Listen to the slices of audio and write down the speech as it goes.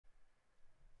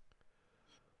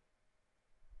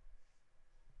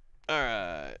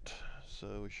Alright,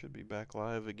 so we should be back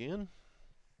live again.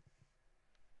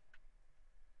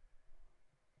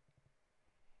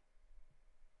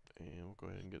 And we'll go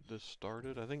ahead and get this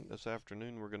started. I think this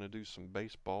afternoon we're going to do some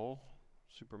baseball,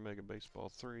 Super Mega Baseball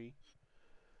 3,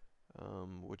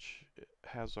 which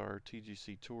has our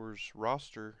TGC Tours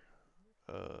roster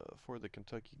for the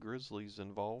Kentucky Grizzlies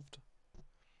involved.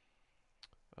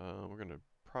 We're going to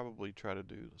probably try to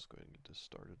do, let's go ahead and get this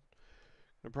started.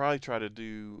 We'll probably try to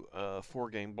do a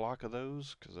 4-game block of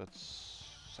those, because that's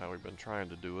how we've been trying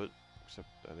to do it. Except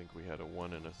I think we had a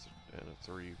 1 and a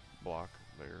 3 block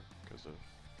there because of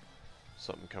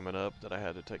something coming up that I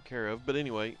had to take care of. But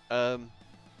anyway,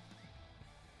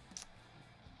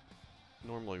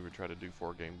 normally we try to do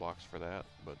 4-game blocks for that,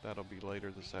 but that'll be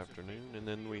later this afternoon. And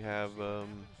then we have, I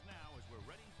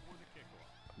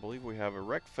believe we have a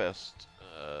Wreckfest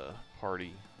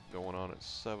party going on at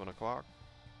 7 o'clock.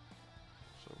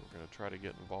 So we're going to try to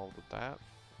get involved with that.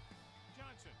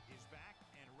 Johnson is back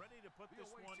and ready to put this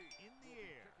one in the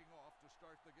air. Kicking off to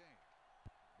start the game.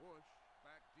 Bush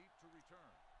back deep to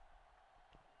return.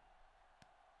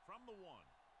 From the 1.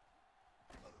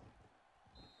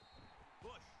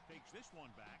 Bush takes this one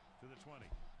back to the 20.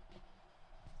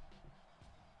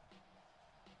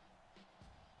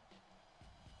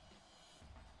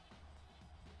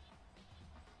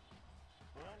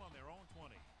 Ball on their own 20.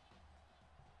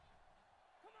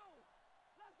 Come on,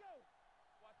 let's go.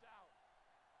 Watch out.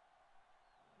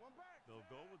 One back. They'll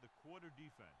go with the quarter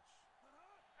defense.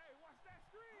 Hey, watch that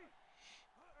screen.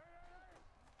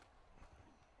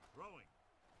 Throwing.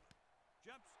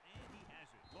 Jumps and he has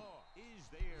it. Law is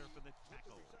there for the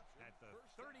tackle at the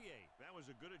 38. That was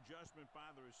a good adjustment by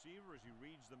the receiver as he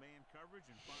reads the man coverage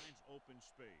and finds open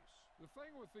space. The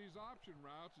thing with these option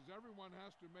routes is everyone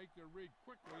has to make their read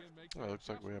quickly and make. Oh, looks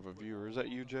like we have a viewer. Is that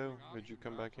you, Joe? Did you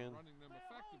come back in? Running them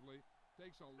effectively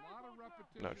takes a lot of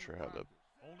repetition. Not sure how the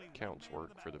Only counts one man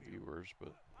work for the backfield. viewers,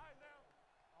 but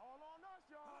All on us,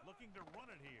 y'all. Looking to run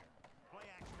it here. Play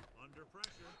action under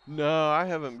pressure. no, I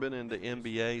haven't been into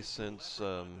NBA since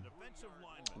The defensive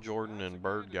lineman. Jordan and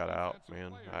Bird got out,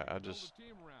 man.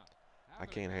 I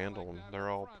can't handle them. They're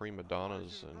all prima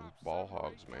donnas and ball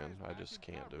hogs, man. I just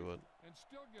can't do it. And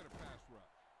still get a pass rush.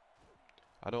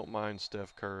 I don't mind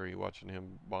Steph Curry, watching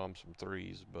him bomb some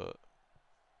threes, but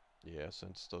yeah,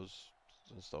 since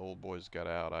the old boys got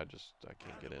out, I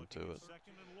can't get into it.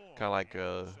 Second and long. Kind of like And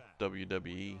a sack.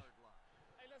 WWE.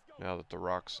 Now that The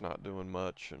Rock's not doing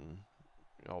much and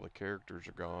all the characters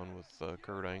are gone with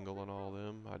Kurt Angle and all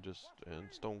them,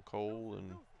 and Stone Cold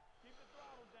and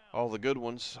all the good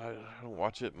ones, I don't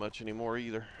watch it much anymore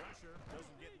either. Pressure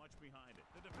doesn't get much behind it.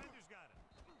 The defender's got it.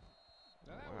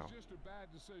 Now that Wow. was just a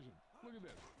bad decision. Look at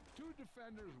this. 2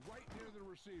 defenders right near the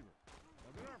receiver.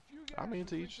 Now, there are a few guys I mean, who to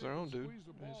think each they their can own, dude. squeeze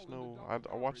the ball There's into no,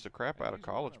 double I watch the coverage, crap and out of he's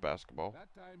one college them. basketball.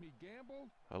 That time he gambled.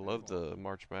 I and love lost. the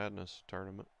March Madness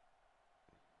tournament.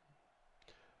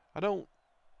 I don't,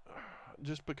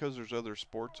 just because there's other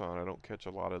sports on, I don't catch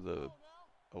a lot of the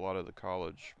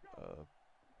college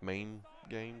main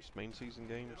season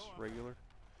games regular,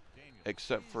 Daniels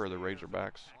except for is the there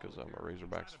Razorbacks, the because I'm tackle a here. Razorbacks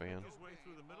Tried to fan. pick his way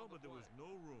through the middle, but there was no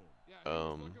room. Yeah, he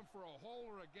was Um, looking for a hole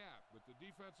or a gap, but the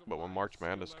defensive But when line March sealed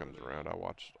Madness comes everything around, up. I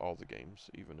watch all the games,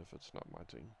 even if it's not my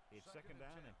team. It's second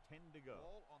down and 10 to go.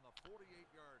 Ball on the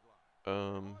 48-yard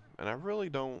line. And I really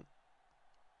don't.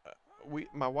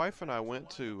 My wife and I went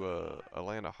to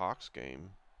Atlanta Hawks game.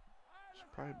 It's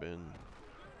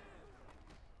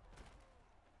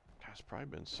probably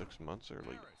been 6 months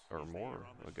or more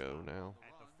ago now.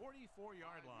 At the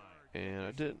 44-yard line. And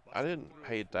I didn't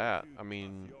hate that. I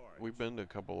mean, we've been to a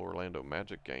couple Orlando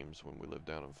Magic games when we lived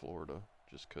down in Florida,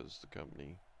 just because the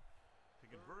company To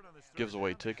convert on this third gives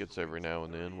away down, tickets the every wings now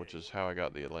of and then, which 38. is how I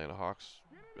got the Atlanta Hawks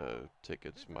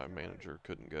tickets. My manager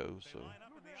couldn't go, so They line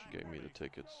up in the she I gave me the formation.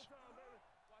 tickets.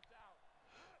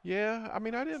 Yeah, I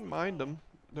mean, I didn't mind them.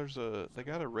 They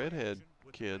got a redhead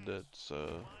kid that's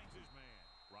Finds his man.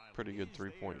 Riley pretty good is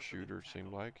three-point there for the shooter. tackle.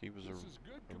 Seemed like he was This is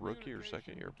good a rookie or communication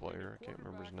second-year between the player. I can't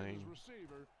remember his quarterback and name.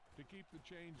 receiver to keep the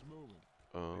chains moving.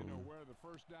 They know Um, where the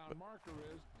first down marker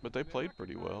is. but they and played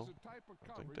pretty well. recognize the type of I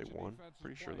think coverage they the won. defense is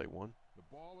Pretty sure they playing. won. The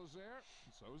ball is there,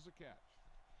 and so is the catch.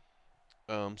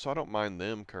 So I don't mind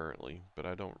them currently, but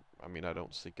I don't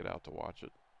seek it out to watch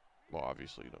it. Well,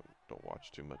 obviously, you don't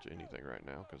watch too much anything right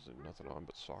now because there's nothing on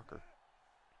but soccer,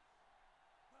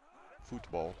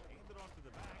 football. Handed off to the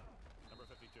back. Number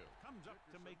 52 comes up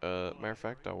to make the Matter of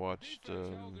fact, I watched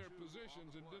Defense held their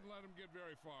positions and didn't let them get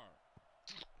very far.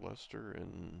 Leicester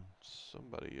and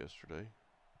somebody yesterday.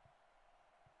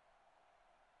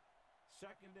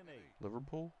 second and 8.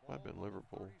 Liverpool? Might have been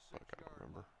Liverpool. I can't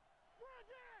remember.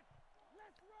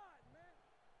 Let's run.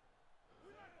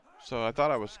 So I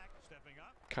thought I was Stepping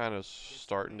up. kind of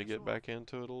starting to get back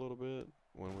into it a little bit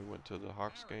when we went to the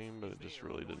Hawks game, but it just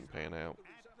really didn't pan out.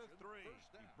 At the 3.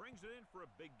 He brings it in for a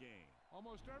big gain.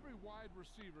 Almost every wide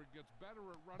receiver gets better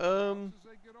at running routes as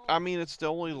they get older. I mean, it's the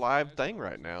only live thing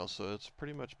right now, so it's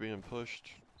pretty much being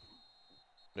pushed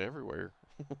everywhere,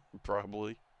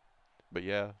 probably. But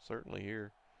yeah, certainly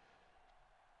here.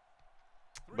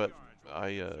 But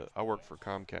I work for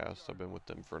Comcast. I've been with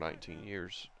them for 19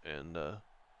 years, and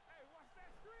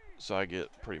so I get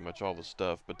pretty much all the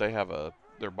stuff. But they have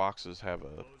their boxes have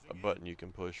a button you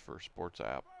can push for Sports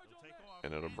app,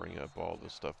 and it'll bring up all the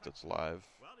stuff that's live,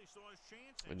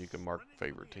 and you can mark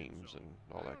favorite teams and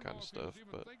all that kind of stuff.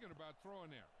 But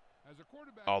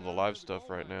all the live stuff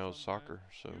right now is soccer,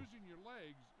 so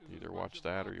you either watch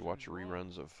that or you watch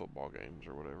reruns of football games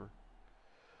or whatever.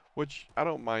 Which I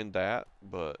don't mind that,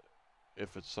 but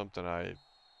if it's something I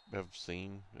have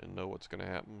seen and know what's going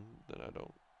to happen, then I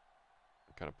don't.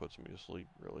 It kind of puts me to sleep,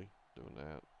 really, doing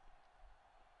that.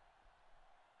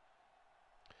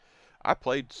 I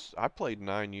played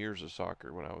 9 years of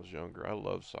soccer when I was younger. I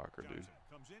love soccer, dude.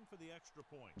 Comes in for the extra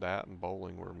point. That and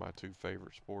bowling were my two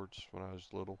favorite sports when I was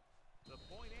little. The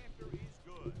point after is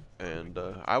good. And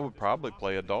I would probably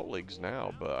play adult leagues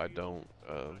now, but I don't.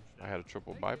 I had a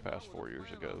triple bypass 4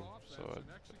 years ago, so I'm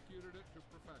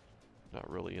not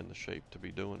really in the shape to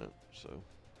be doing it. So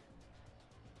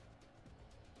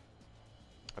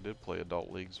I did play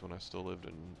adult leagues when I still lived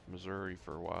in Missouri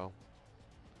for a while,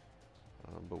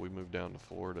 but we moved down to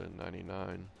Florida in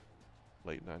 '99,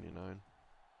 late '99,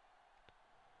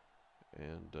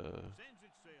 and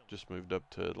just moved up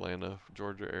to Atlanta,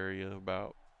 Georgia area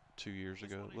about 2 years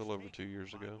ago, a little over 2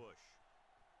 years ago.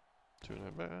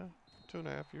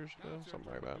 2.5 years ago,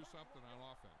 something like that.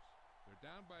 They're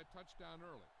down by a touchdown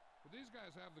early. But these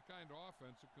guys have the kind of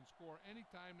offense that can score any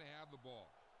time they have the ball.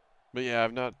 But yeah,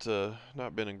 I've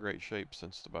not been in great shape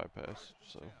since the bypass.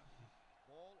 So.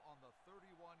 Ball on the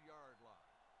 31-yard line.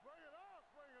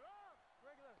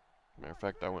 Matter of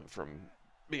fact, I went from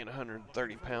being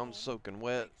 130 pounds soaking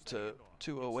wet to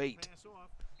 208.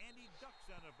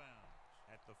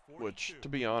 Which, to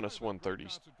be honest,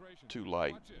 130's too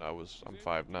light. I'm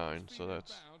 5'9", so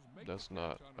that's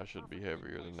not. I should be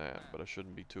heavier than that, but I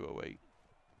shouldn't be 208.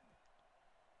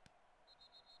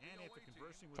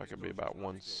 If I could be about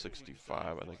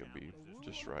 165, I think it'd be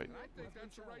just right. I think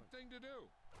that's the right thing to do.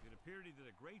 It appeared he did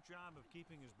a great job of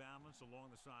keeping his balance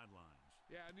along the sidelines.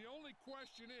 Yeah, and the only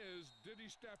question is, did he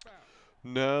step out?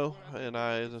 No, and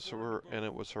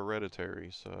it was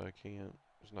hereditary, so I can't.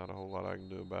 There's not a whole lot I can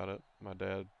do about it. My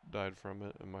dad died from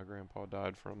it, and my grandpa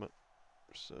died from it.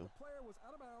 So. The player was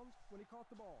out of bounds when he caught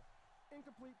the ball.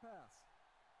 Incomplete pass.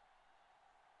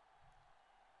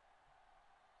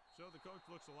 So the coach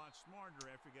looks a lot smarter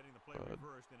after getting the play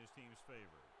reversed in his team's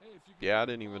favor. Hey, yeah, I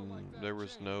didn't even. There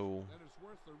was no. Then it's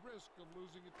worth the risk of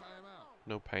losing a timeout.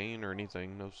 No pain or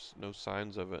anything. No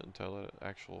signs of it until an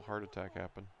actual heart attack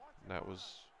happened. And that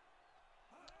was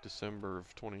December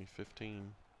of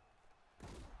 2015.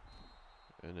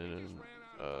 And then in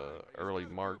early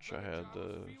March, I had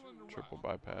the triple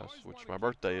bypass, which my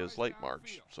birthday is late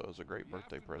March, so it was a great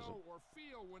birthday present.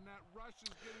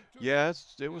 Yeah,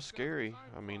 it was scary.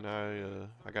 I mean,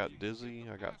 I got dizzy,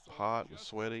 I got hot and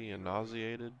sweaty and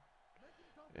nauseated,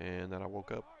 and then I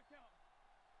woke up.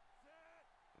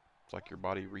 It's like your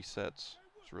body resets.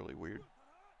 It's really weird.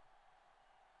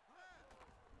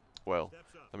 Well,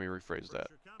 let me rephrase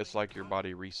that. It's like your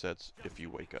body resets if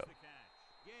you wake up.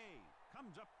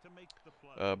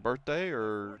 Birthday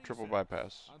or triple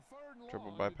bypass?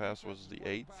 Triple bypass was the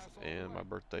 8th, and my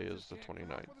birthday is the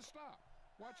 29th.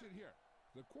 Watch it here.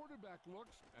 The quarterback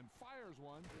looks and fires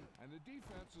one, and the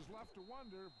defense is left to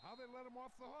wonder how they let him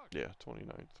off the hook. Yeah,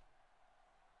 29th.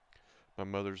 My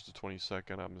mother's the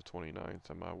 22nd, I'm the 29th,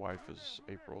 and my wife is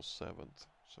April 7th,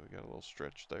 so we got a little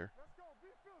stretch there.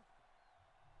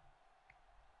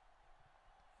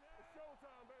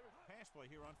 Pass play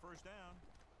here on first down.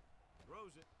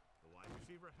 Throws it. The wide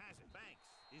receiver has it. Banks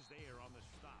is there on the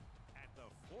stop at the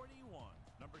 41.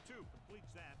 Number 2 completes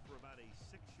that for about a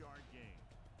 6-yard gain.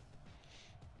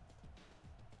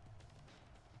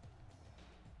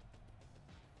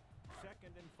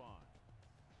 Second and 5.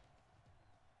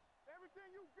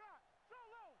 Everything you got.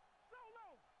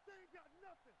 Solo. They ain't got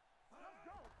nothing. Let's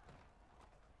go.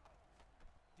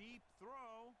 Deep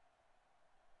throw.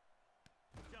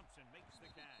 Jumps and makes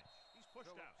the catch. He's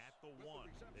pushed out at the 1.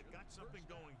 They've got something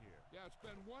going here. Yeah, it's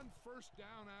been one first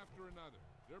down after another.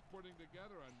 They're putting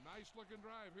together a nice-looking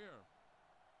drive here.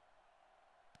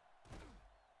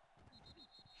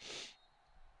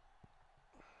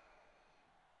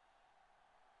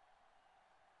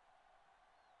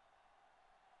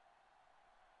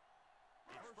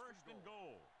 First and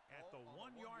goal at the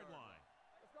 1-yard line.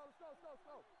 Let's go, let's go, let's go, let's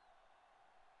go.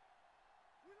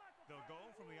 They'll go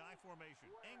from the I formation.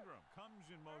 Ingram comes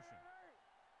in motion.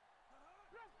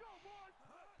 Let's go, boys.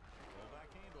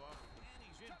 Fullback handoff, and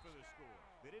he's in for the score.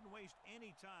 They didn't waste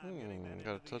any time getting that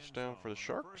Got a into the end touchdown zone for the on the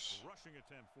Sharks. first rushing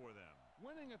attempt for them.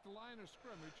 Winning at the line of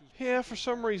scrimmage is Yeah, for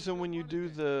some reason when you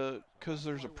do because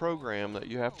there's a program that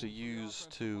you have to use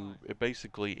to, it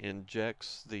basically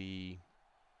injects the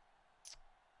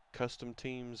custom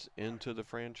teams into the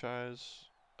franchise.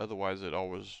 Otherwise, it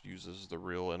always uses the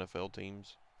real NFL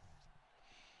teams.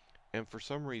 And for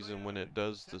some reason, when it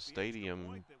does the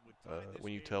stadium,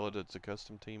 when you tell it it's a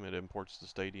custom team, it imports the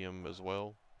stadium as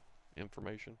well,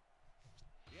 information.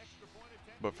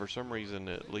 But for some reason,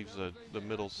 it leaves the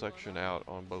middle section out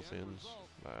on both ends.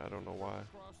 I don't know why.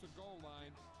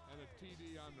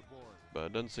 But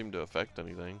it doesn't seem to affect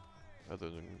anything other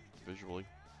than visually.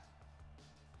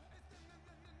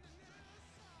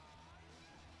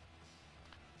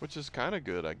 Which is kind of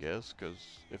good, I guess, because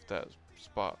if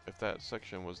that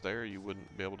section was there, you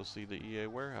wouldn't be able to see the EA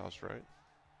warehouse, right?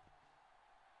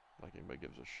 Like anybody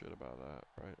gives a shit about that,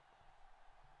 right?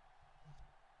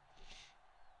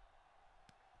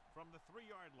 From the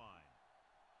 3-yard line,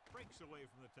 breaks away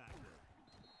from the tackler.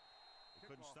 He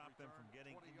couldn't stop them from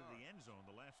getting into the end zone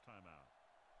the last time out.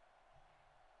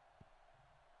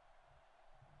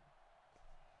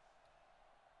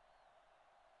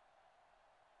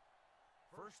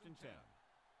 First and 10.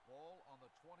 Ball on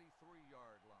the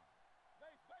 23-yard line.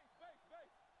 Base, base, base,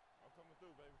 base. I'm coming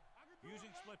through, baby. Using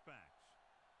split backs.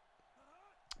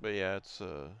 But yeah, it's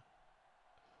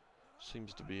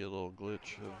seems to be a little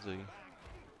glitch of the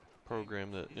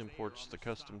program that imports the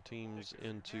custom teams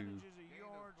into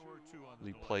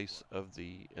the place of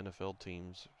the NFL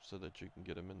teams so that you can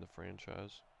get them in the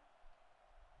franchise.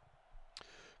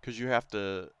 Because you have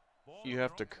to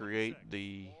create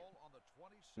the,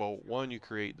 well, one, you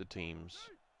create the teams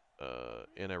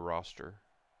in a roster,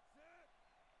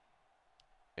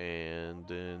 and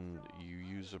then you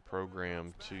use a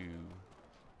program to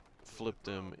flip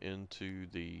them into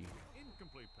the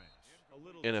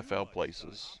NFL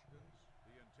places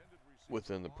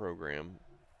within the program,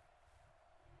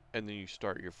 and then you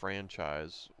start your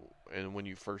franchise, and when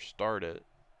you first start it,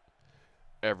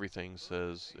 everything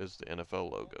says is the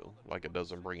NFL logo. Like, it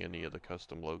doesn't bring any of the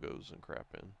custom logos and crap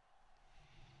in.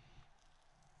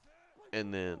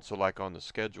 And then, so like on the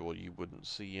schedule, you wouldn't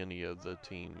see any of the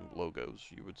team logos.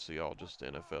 You would see all just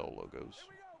NFL logos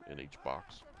in each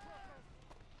box.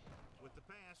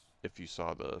 If you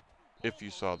saw the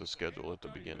schedule at the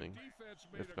beginning.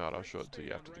 If not, I'll show it to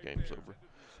you after the game's over.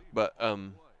 But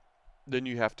then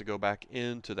you have to go back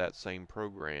into that same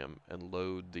program and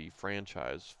load the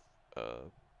franchise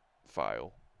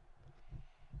file,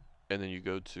 and then you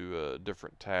go to a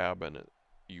different tab, and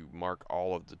you mark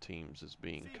all of the teams as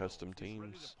being custom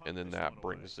teams, and then that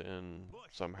brings in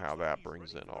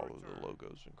all of the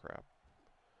logos and crap.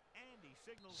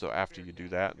 So after you do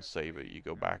that and save it, you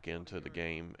go back into the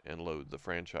game and load the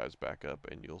franchise back up,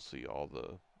 and you'll see all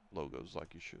the logos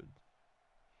like you should.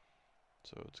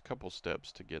 So it's a couple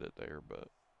steps to get it there, but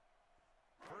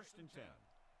First and 10.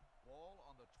 Ball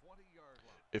on the 20-yard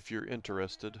line. if you're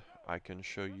interested, I can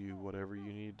show you whatever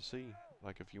you need to see.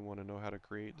 Like if you want to know how to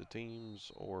create the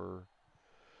teams, or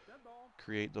Dead ball.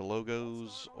 create the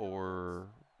logos, or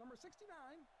Number 69.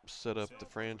 set up the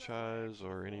franchise,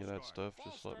 or any of that stuff,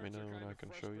 just let me know and I can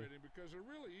show you.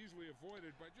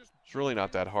 It's really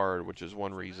not that hard, which is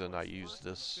one reason I use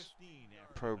this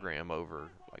program over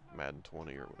like Madden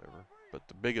 20 or whatever. But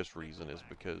the biggest reason is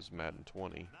because Madden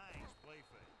 20,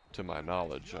 to my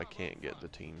knowledge, I can't get the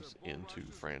teams into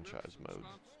franchise mode.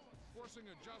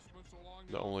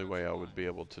 The only way I would be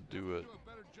able to do it,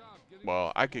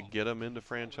 well, I could get them into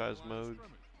franchise mode,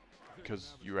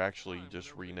 because you actually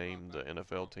just rename the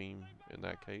NFL team in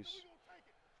that case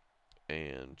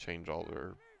and change all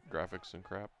their graphics and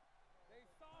crap.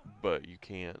 But you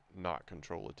can't not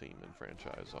control a team in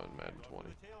franchise on Madden 20.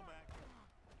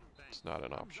 It's not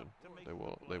an option. They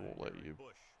won't let you.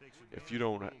 If you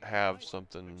don't have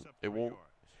something,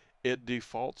 it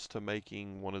defaults to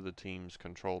making one of the teams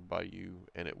controlled by you,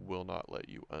 and it will not let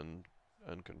you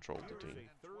uncontrol the team.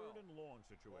 Third and long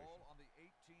situation. Ball on the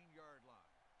 18-yard line.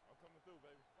 I'm coming through,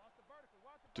 baby. Watch the vertical,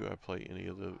 watch the Do I play any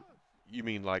of the... You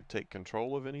mean like take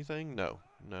control of anything? No.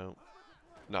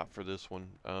 Not for this one.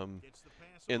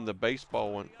 In the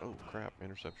baseball one... Oh, crap.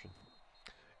 Interception.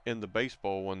 In the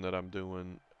baseball one that I'm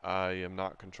doing, I am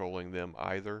not controlling them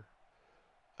either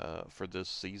for this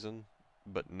season.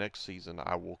 but next season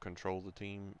I will control the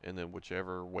team, and then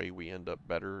whichever way we end up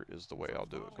better is the way I'll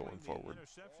do it going forward.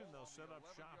 Interception, they'll set up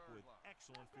shop with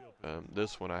excellent field position.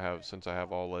 This one since I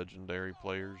have all legendary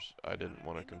players, I didn't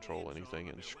want to control anything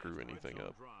and screw anything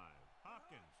up.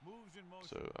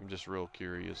 So I'm just real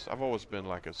curious. I've always been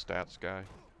like a stats guy,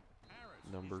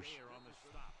 numbers.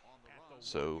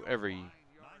 So every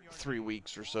 3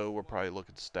 weeks or so, we'll probably look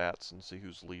at stats and see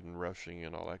who's leading rushing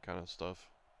and all that kind of stuff.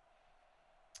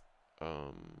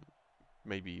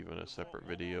 Maybe even a separate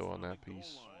video on that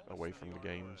piece away from the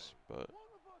games, but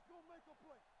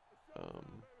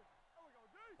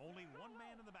only one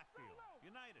man in the backfield.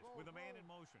 Unitas with a man in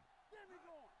motion.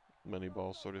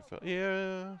 Moneyball sort of felt,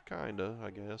 yeah, kinda, I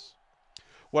guess.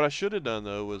 What I should have done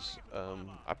though was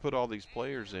I put all these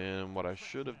players in. What I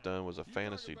should have done was a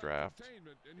fantasy draft,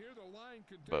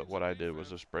 but what I did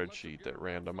was a spreadsheet that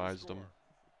randomized them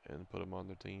and put them on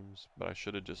the teams. But I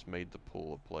should have just made the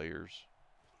pool of players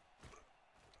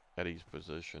at each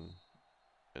position,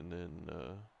 and then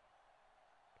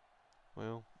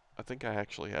well, I think I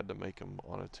actually had to make them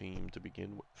on a team to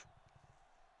begin with.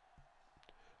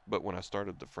 But when I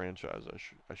started the franchise,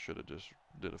 I should have just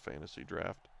did a fantasy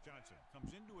draft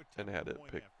and had it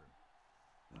pick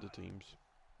the teams.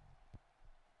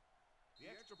 The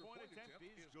extra point attempt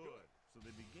is good. So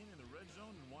they begin in the red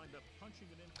zone and wind up punching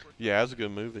it in for Yeah, it's a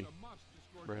good movie.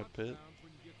 Brad Pitt.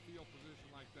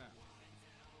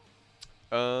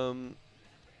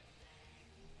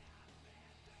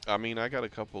 I mean, I got a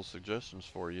couple suggestions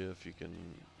for you if you can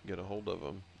get a hold of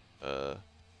them.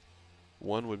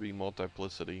 One would be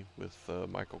Multiplicity with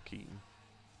Michael Keaton.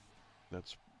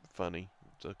 That's funny.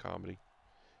 It's a comedy.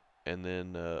 And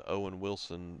then Owen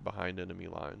Wilson, Behind Enemy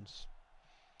Lines.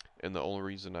 And the only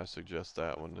reason I suggest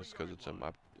that one is because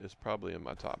it's probably in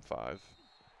my top 5.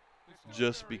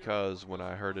 Just because when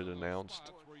I heard it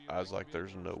announced, I was like,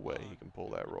 there's no way he can pull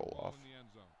that role off.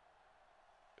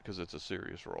 Because it's a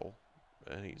serious role.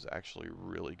 And he's actually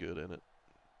really good in it.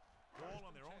 Ball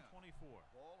on their own 24.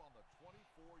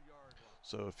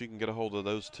 So if you can get a hold of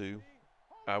those two,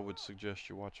 I would suggest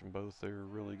you watch them both. They're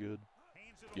really good.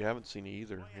 You haven't seen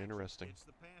either. Interesting.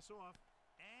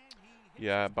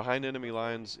 Yeah, Behind Enemy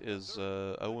Lines is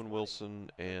Owen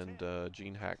Wilson and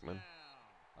Gene Hackman.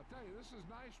 I'll tell you, this is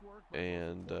nice work.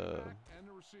 And the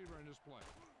receiver in this play.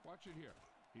 Watch it here.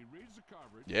 He reads the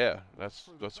coverage. Yeah,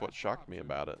 that's what shocked me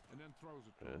about it. And then throws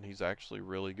it to him. And he's actually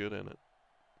really good in it.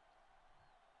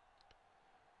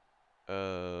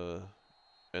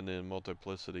 And then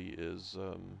Multiplicity is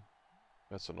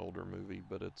that's an older movie,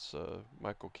 but it's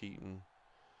Michael Keaton,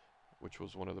 which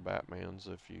was one of the Batmans,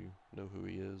 if you know who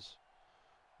he is.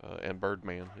 And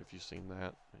Birdman, if you've seen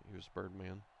that. He was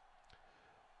Birdman.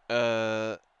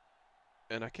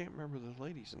 And I can't remember the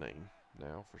lady's name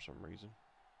now for some reason.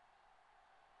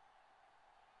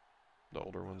 The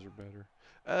older ones are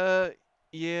better.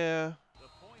 Yeah.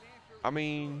 I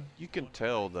mean, you can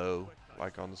tell though,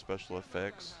 like on the special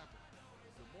effects.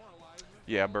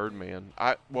 Yeah, Birdman.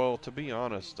 Well, to be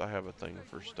honest, I have a thing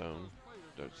for Stone.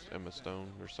 There's Emma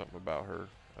Stone. There's something about her.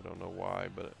 I don't know why,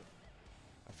 but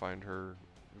I find her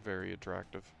very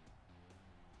attractive.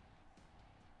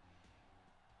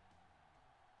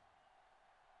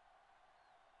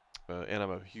 And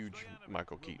I'm a huge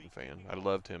Michael Keaton fan. I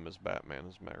loved him as Batman.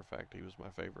 As a matter of fact, he was my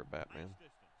favorite Batman.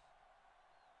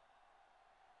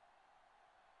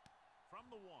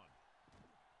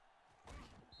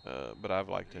 But I've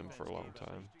liked him for a long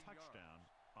time.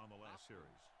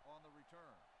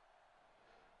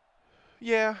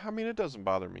 Yeah, I mean, it doesn't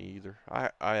bother me either. I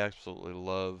absolutely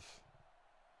love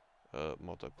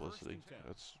Multiplicity.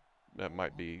 That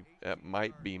might be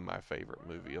my favorite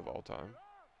movie of all time.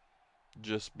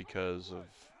 Just because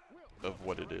of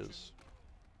what it is.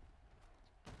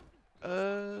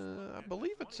 I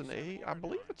believe it's an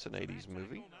 80s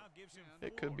movie.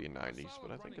 It could be 90s,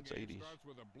 but I think it's 80s.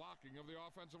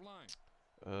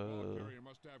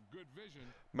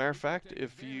 Matter of fact,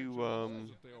 if you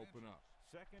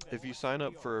sign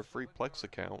up for a free Plex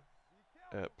account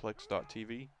at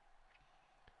plex.tv,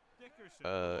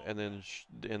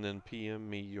 and then PM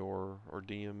me or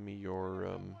DM me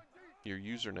your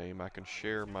username, I can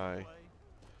share my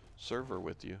server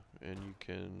with you, and you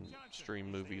can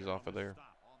stream movies off of there.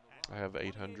 I have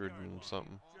 800 and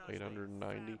something,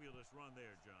 890,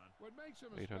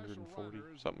 840,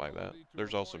 something like that.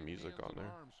 There's also music on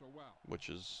there, which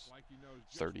is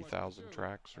 30,000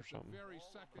 tracks or something.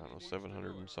 I don't know,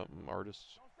 700 and something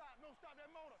artists.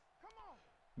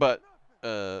 But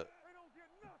I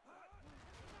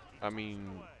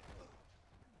mean,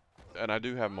 And I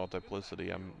do have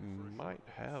multiplicity. I might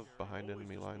have Behind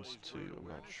Enemy Lines too. I'm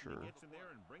not sure.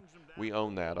 We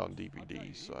own that on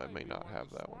DVD, so I may not have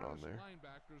that one on there.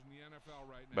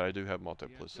 But I do have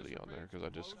multiplicity on there because I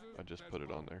just put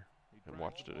it on there and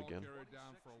watched it again.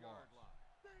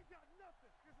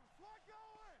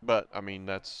 But I mean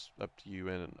that's up to you,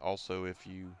 and also if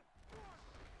you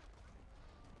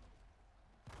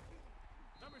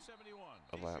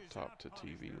a laptop to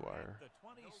TV wire.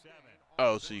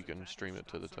 Oh, so you can stream it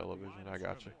to the television. I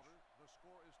got you.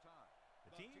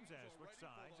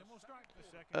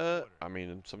 I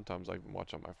mean, sometimes I can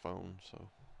watch on my phone, so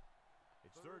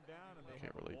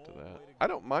can't relate to that. I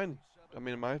don't mind. I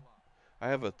mean, I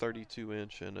have a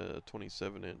 32-inch and a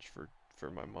 27-inch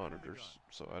for my monitors,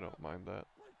 so I don't mind that.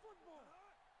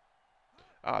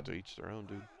 Ah, to each their own,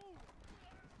 dude.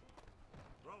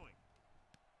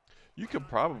 You could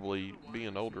probably, be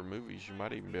in older movies, you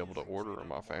might even be able to order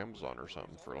them off Amazon or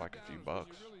something for like a few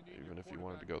bucks, even if you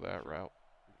wanted to go that route.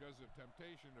 Because the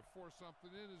temptation to force something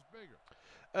in is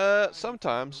bigger.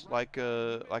 Sometimes, like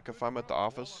if I'm at the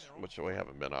office, which we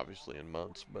haven't been obviously in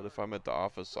months, but if I'm at the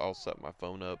office, I'll set my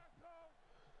phone up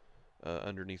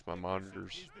underneath my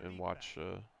monitors and watch.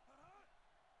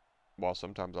 Well,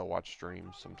 sometimes I'll watch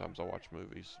streams, sometimes I'll watch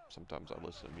movies, sometimes I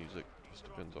listen to music. Just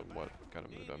depends on what kind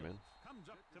of mood I'm in. Comes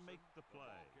up to make the play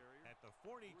at the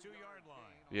 42-yard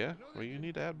line. Yeah, well, you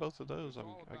need to add both of those. I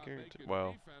guarantee.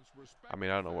 Well, I mean,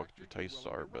 I don't know what your tastes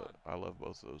are, but I love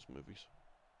both of those movies.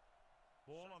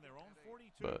 Ball on their own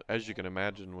 42. But as you can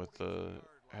imagine, with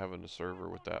having a server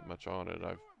with that much on it,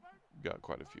 I've got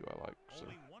quite a few I like. So.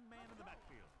 Only one man in the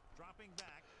backfield. Dropping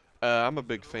back. I'm a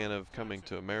big fan of Coming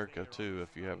to America too.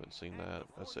 If you haven't seen that,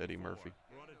 that's Eddie Murphy.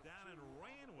 Brought it down and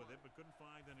ran with it, but couldn't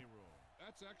find any room.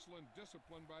 That's excellent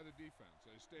discipline by the defense.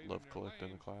 They stayed Love in their collecting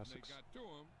lane, the classics. They got to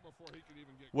him before he could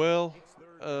even get. Well,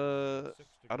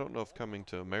 I don't know if Coming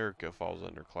to America falls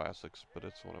under classics, but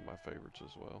it's one of my favorites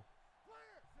as well.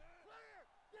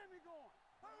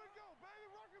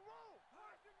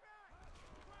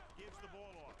 Gives the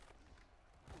ball off.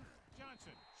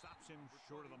 Johnson stops him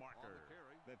short of the marker.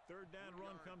 That third down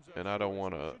run comes up. And I don't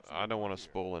want to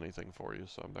spoil anything for you,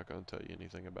 so I'm not going to tell you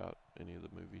anything about any of the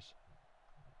movies.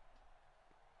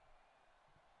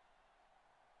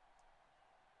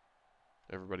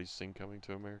 Everybody's seen Coming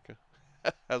to America,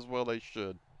 as well they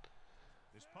should.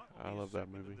 I love that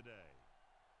movie.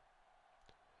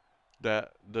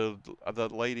 That the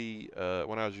lady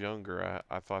when I was younger,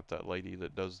 I thought that lady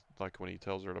that does like when he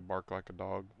tells her to bark like a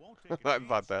dog. I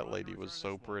thought that lady was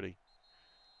so pretty.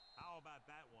 How about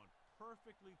that one?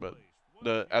 Perfectly But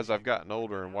placed. as I've gotten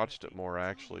older and watched it more,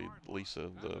 actually Lisa,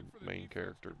 the main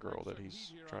character girl that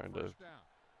he's trying to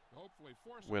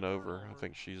win over, I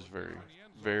think she's very,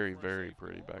 very, very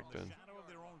pretty back then. Shadow of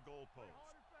their own goalpost.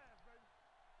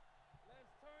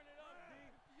 Let's turn it up, D.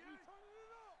 You turn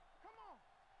it up. Come on.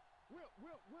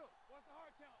 Will. What's the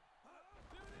hard count?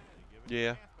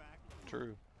 Yeah,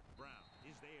 true. Brown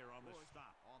is there on the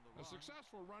stop. A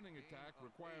successful running attack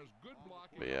requires good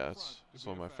blocking. But yeah, it's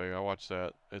one of my favorite. I watched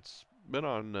that. It's been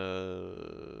on.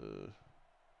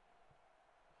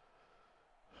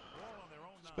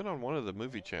 It's been on one of the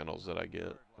movie channels that I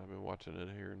get. I've been watching it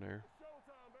here and there.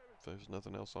 If there's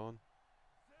nothing else on.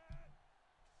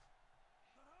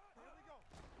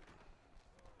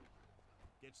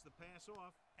 Gets the pass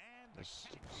off and That's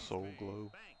Soul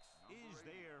Glow. Banks is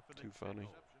there for the Too funny.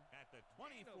 at the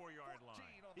 24-yard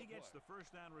line. He gets the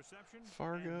first down reception.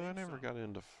 Fargo, I never got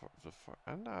into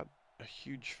I'm not a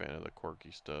huge fan of the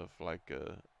quirky stuff. Like,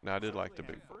 now I did like the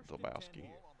Big Lebowski,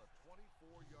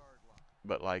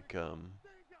 but like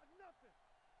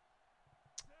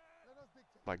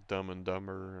Dumb and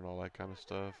Dumber and all that kind of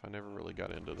stuff. I never really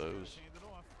got into those.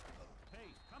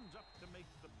 Pace comes up to make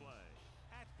the play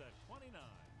at the 29.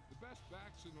 The best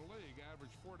backs in the league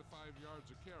average 4 to 5 yards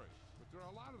a carry, but there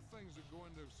are a lot of things that go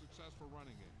into a successful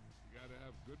running game. You got to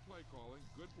have good play calling,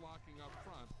 good blocking up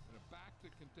front, and a back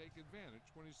that can take advantage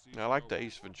when he sees. I like the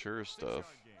Ace Ventura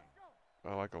stuff.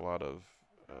 I like a lot of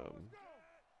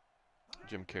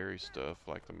Jim Carrey stuff,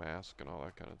 like The Mask and all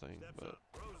that kind of thing. But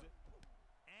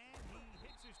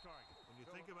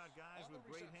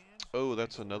oh,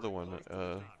 that's another one.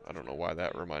 I don't know why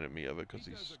that reminded me of it, because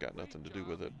he's got nothing to do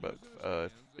with it. But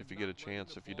if you get a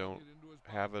chance, if you don't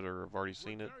have it or have already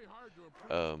seen it,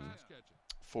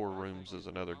 Four Rooms is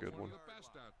another good one.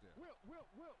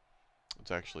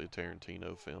 It's actually a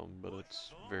Tarantino film, but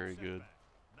it's very good.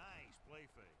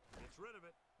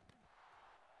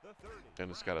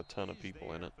 And it's got a ton of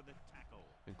people in it,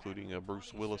 including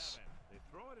Bruce Willis.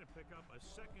 throw it and pick up a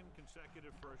second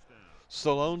consecutive first down.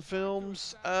 Stallone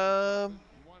films. You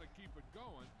want to keep it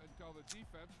going until the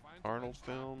defense finds a way Arnold to stop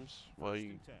it. films. Well, First you,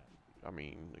 and 10. I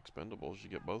mean, Expendables. You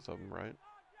get both of them, right?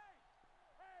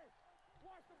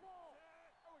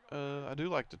 I do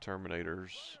like the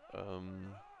Terminators.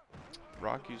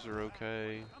 Rockies are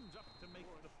okay. Comes up to make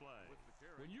the play.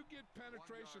 When you get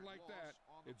penetration like that,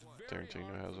 it's very Tarantino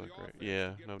hard has for a the great, offense yeah,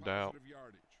 to get no doubt. positive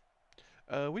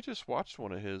yardage. We just watched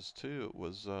one of his too. It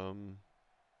was Second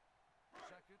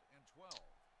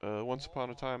and 12. Once Upon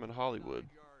a Time in Hollywood.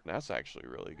 That's actually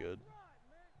really good.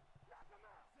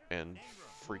 And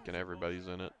freaking everybody's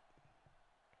in it.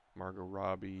 Margot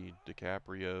Robbie,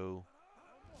 DiCaprio,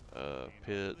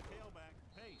 Pitt, The tailback.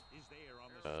 Pace is there on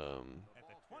the at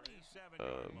the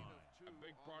 27-yard line. A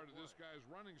big part of this guy's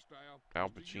running style Al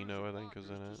is to use Pacino, the I think, is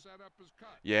in blockers it. to set up his cut.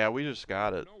 Yeah, we just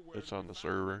got it. Nowhere It's to on be the found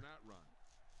server. in that run.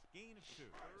 Gain of 2.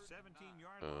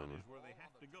 17-yard line is where they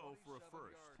have to go for a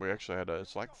first. We actually had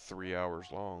it's like 3 hours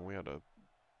long. We had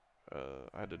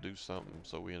I had to do something,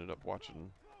 so we ended up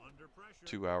watching Under pressure.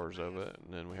 2 hours of it,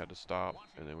 and then we had to stop,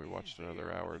 and then we watched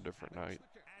another hour a different night.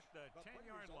 At the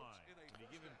 10-yard line. When you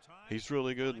give him time, He's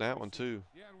really good in that one too,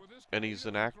 Yeah, and with this and guy, he's he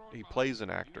an doesn't throw it he behind plays them.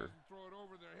 an He actor, doesn't throw it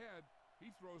over their head.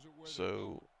 He throws it where they're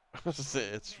so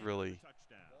going. it's really,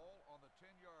 touchdown. Ball on the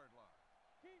 10-yard line.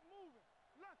 Keep moving.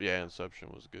 yeah.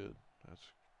 Inception was good. That's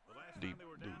The last Deep- time they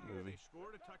were deep down here, movie. they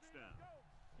scored a touchdown.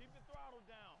 Keep the throttle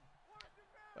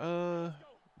down.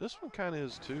 this one kind of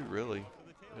is too, really. To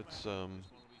the tailback. It's This one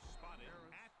will be spotted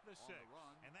at the 6.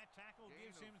 run. And that tackle Gain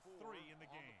gives of him 4 3 in the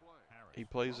on the game. play. Harris he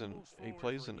plays fumbles he forward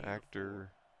plays for a an gain of 4.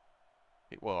 actor.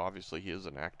 Well, obviously he is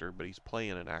an actor, but he's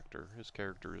playing an actor. His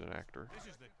character is an actor, This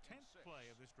is the 10th play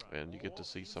of this drive. and you get to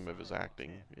see some of his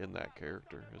acting in that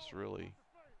character. It's really,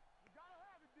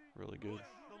 really good.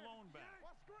 The lone back.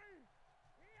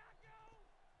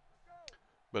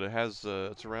 But it has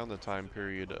it's around the time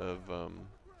period of Touchdown.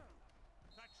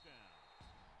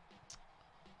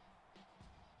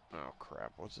 oh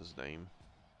crap, what's his name?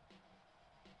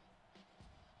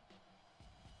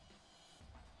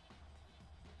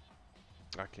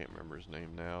 I can't remember his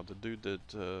name now. The dude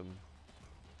that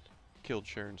killed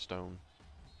Sharon Stone.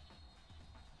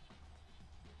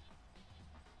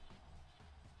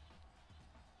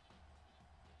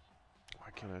 Why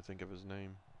can't I think of his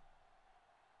name?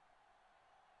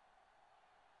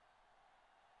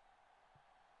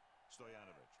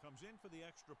 Stoyanovich comes in for the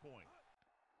extra point.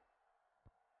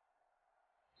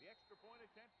 The extra point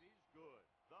attempt is good.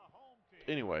 The home team.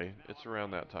 Anyway, it's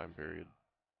around that time period.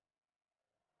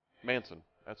 Manson.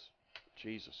 That's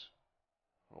Jesus.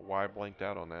 Well, why I blanked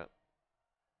out on that?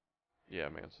 Yeah,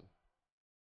 Manson.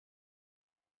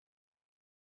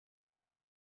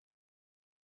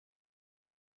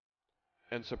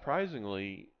 And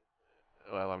surprisingly,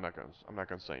 well, I'm not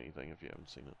gonna say anything if you haven't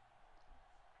seen it.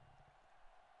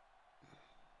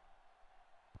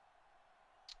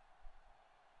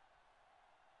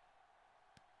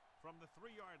 From the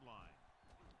 3-yard line.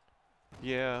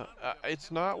 Yeah,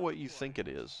 it's not what you think it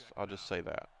is. I'll just say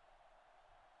that.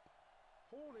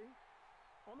 Holding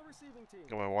on the receiving team.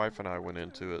 My wife and I went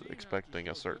into it expecting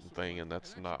a certain thing, and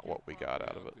that's not what we got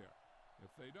out of it. If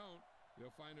they don't,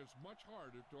 they'll find it's much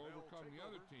harder to overcome the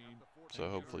other team. So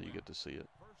hopefully you get to see it.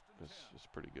 It's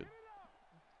pretty good.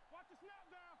 Watch the snap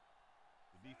down.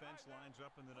 The defense lines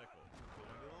up in the nickel.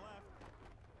 Going to the left.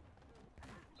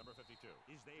 Number 52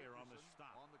 is there on the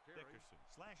stop. On the carry. Dickerson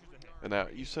slashes ahead. And now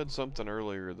you said something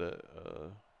earlier that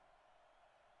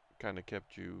kind of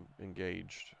kept you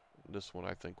engaged. This one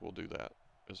I think will do that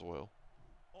as well.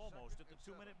 Almost at the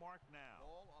 2-minute mark now.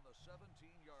 Ball on the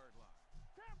 17-yard line.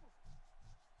 Tampa.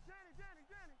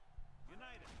 Danny.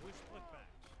 United with split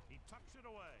backs. He tucks it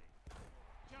away.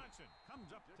 Johnson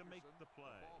comes up to make the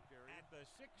play at the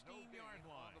 16-yard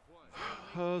line.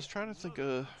 I was trying to think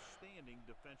of Outstanding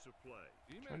defensive play.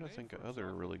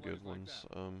 other really good ones.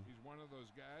 He's one of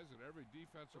those guys that every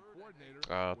defensive coordinator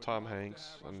would Tom love to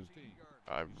Hanks, have on and his team.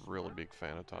 I'm a really big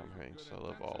fan of Tom Hanks. I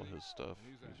love all his stuff.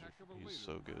 He's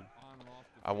so good.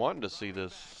 I wanted to see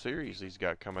this series he's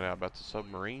got coming out about the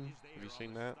submarine. Have you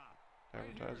seen that?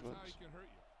 Advertisements?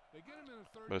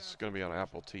 But it's going to be on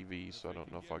Apple TV, so I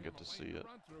don't know if I'll get to see it.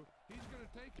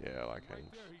 Yeah, I like Right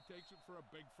Hanks. there, he takes it for a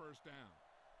big first down.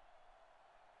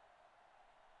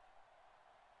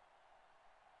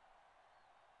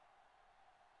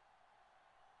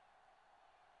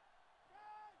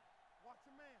 Watch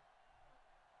the man.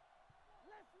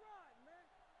 Let's ride, man.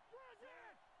 Bring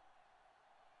it.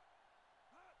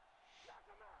 Knock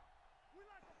him out. We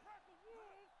like a pack of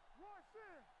wolves. Rush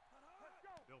in. Let's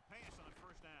go. They'll pass on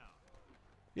first down.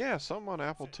 Yeah, something on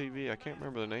Apple TV. I can't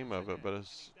remember the name of it, but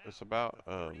it's about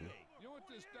You know what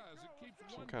this does? It keeps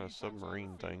some one kind of defense on the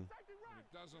submarine field, thing. and it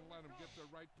doesn't let them get the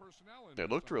right personnel in It there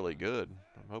looked really sometimes. good.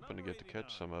 I'm hoping to Number get to 89,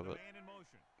 catch some of the it, man in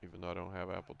motion. even though I don't have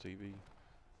Apple TV.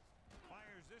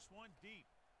 Fires this one deep.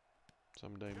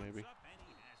 Someday Jumps maybe. up and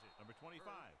he has it. Number 25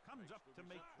 comes up to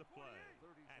make the play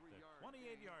at the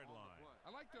 28-yard line. I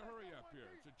like to hurry up here.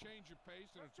 It's a change of pace,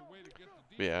 and it's a way to get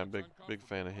the Yeah, defense big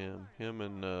fan of uncomfortable. him.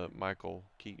 Him and Michael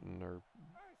Keaton are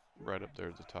right up there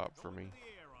at the top for Going me. to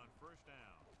the air on first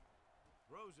down.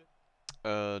 Throws it.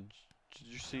 Did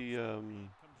you see? Comes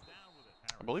down with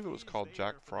it. I believe it was He's called there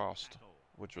Jack for the Frost, tackle.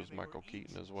 which And was they were Michael each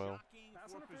Keaton as well, jockeying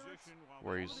Pass for interference. position while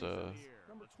where they he's were in the air.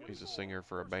 Number Let's 24. a singer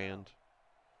for a First down. band,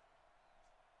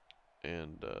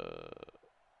 and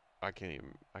I can't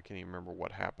even remember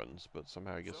what happens, but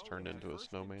somehow he gets So turned they got into a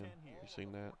first and snowman. 10 here. You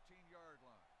seen that? 14-yard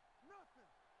line. Nothing.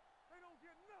 They don't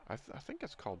get nothing. I think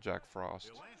it's called Jack Frost.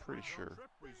 Their last Pretty red zone sure,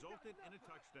 trip resulted in a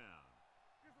touchdown.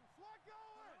 Get some slot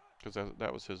going. because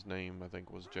that was his name. I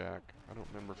think was Jack. I don't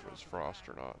remember if it was Frost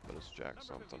or not, but it's Jack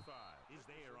Number something. 55 is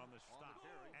there on the stop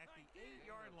at the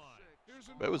 8-yard line. Here's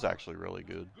But it was another actually really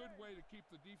good. good way to keep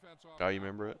the defense off. Oh, you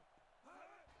remember it?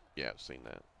 Yeah, I've seen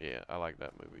that. Yeah, I like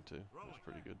that movie too. It was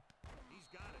pretty good. He's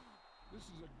got it. This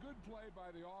is a good play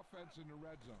by the offense in the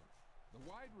red zone. The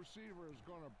wide receiver is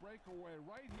going to break away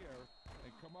right here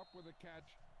and come up with a catch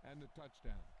and the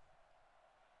touchdown.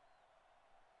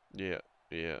 Yeah.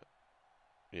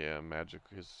 Magic.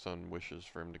 His son wishes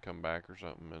for him to come back or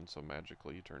something, and so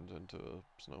magically he turns into a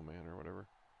snowman or whatever.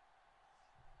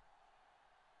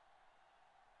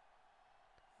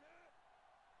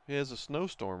 He has a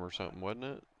snowstorm or something, wasn't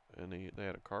it? And they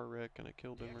had a car wreck and it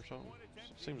killed him or something.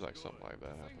 Seems like something like that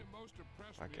The thing happened. that most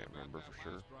impressed I me can't about remember that for last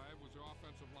sure. drive was the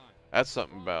offensive line. That's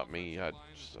something Strong about me. offensive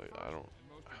line is the I don't. first and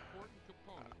most important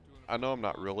component to an I know I'm effective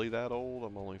not offense. really that old.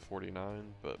 I'm only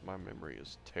 49, but my memory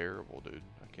is terrible, dude.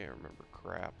 I can't remember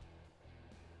crap.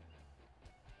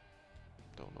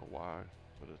 Don't know why,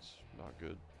 but it's not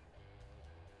good.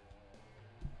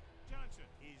 Johnson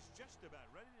is just about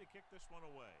ready to kick this one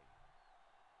away.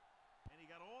 And he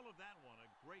got all of that one. A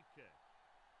great kick.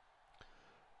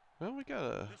 Well, we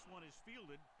got This one is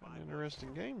fielded by an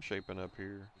interesting game shaping up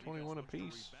here. Defense 21 looks to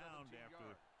apiece. rebound after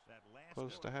that last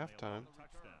Close to score, and they allow halftime. the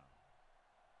touchdown.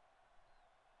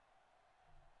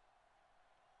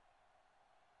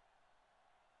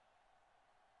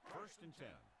 First and 10.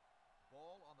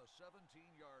 Ball on the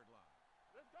 17-yard line.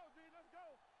 Let's go, D. Let's go.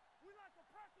 We like a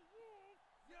pack of wolves.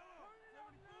 Turn it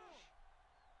up now.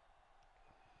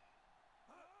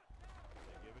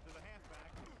 They give it to the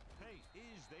halfback. Pace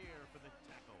is there for the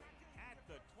tackle at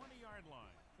the 20-yard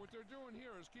line. What they're doing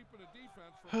here is keeping the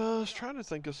defense from I was trying to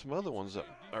think of some other ones that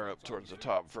are up towards the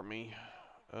top for me.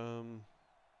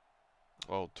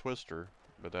 Well, Twister,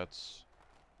 but that's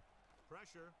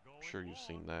Pressure going sure you've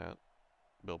seen long. that.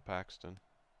 Bill Paxton.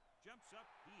 Jumps up.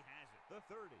 He has it. The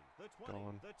 30, the 20,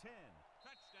 Gone. the 10.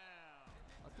 Touchdown.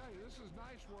 I'll tell you, this is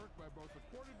nice work by both the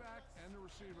quarterback and the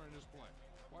receiver in this play.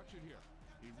 Watch it here.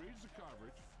 He reads the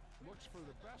coverage, looks for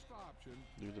the best option.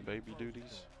 Do the baby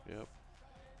duties. Yep.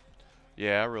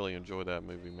 Yeah, I really enjoy that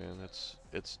movie, man. It's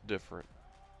different.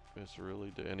 It's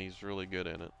really and he's really good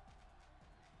in it.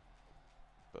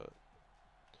 But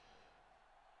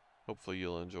hopefully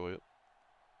you'll enjoy it.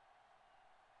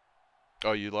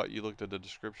 Oh, you looked at the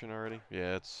description already?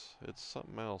 Yeah, it's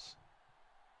something else.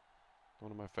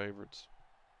 One of my favorites.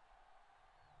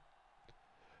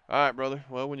 All right, brother.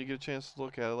 Well, when you get a chance to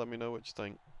look at it, let me know what you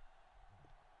think.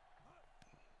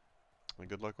 And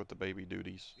good luck with the baby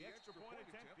duties. The extra point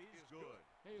attempt is good.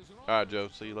 Hey, as an All right, offensive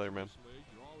Joe. See you later, in man. this league,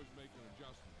 you're always making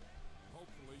adjustments. And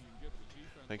hopefully you can get the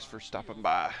defense Thanks on for the stopping field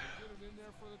by. and get it in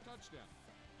there for the touchdown.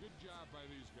 Good job by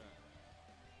these guys.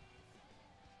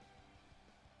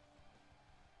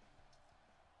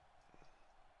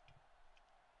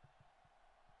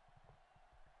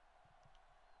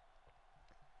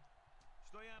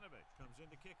 Stoyanovich comes in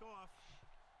to kick off.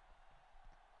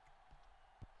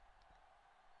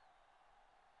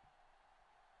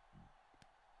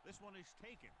 This one is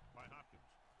taken by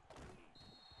Hopkins.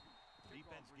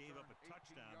 Defense gave up a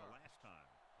touchdown the last time.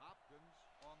 Hopkins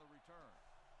on the return.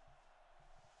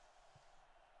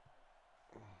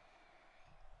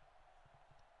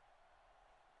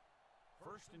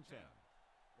 First and 10.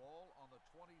 Ball on the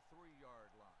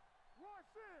 23-yard line.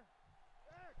 Rush in.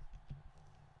 X.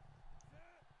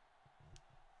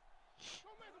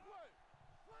 Don't make a play.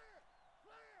 Clear.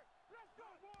 Clear. Let's go,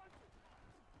 boys.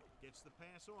 Gets the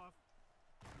pass off.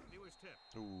 He was tipped.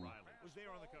 Ooh. Riley was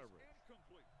there on the coverage.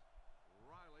 Incomplete.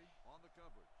 Riley on the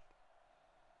coverage.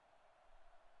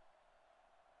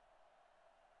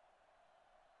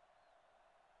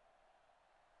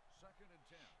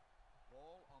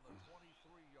 Ball on the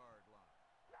 23-yard line.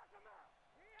 Knock him out.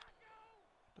 Here I go.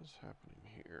 What is happening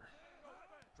here?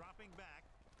 Dropping back.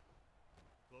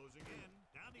 Closing in.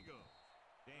 Down he goes.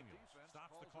 Daniels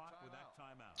stops the clock with that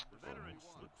timeout. The veteran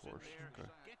slips in there and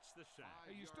gets the sack.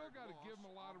 Hey, you still got to give him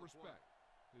a lot of respect.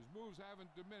 His moves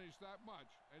haven't diminished that much,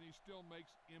 and he still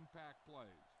makes impact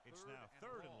plays. It's now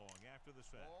third and long after the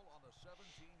sack. Ball on the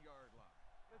 17-yard line.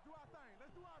 Let's do our thing.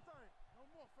 Let's do our thing. No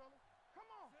more, fellas. Come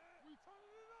on. We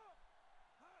turning it up.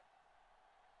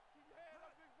 Keep your head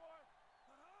up, big boy.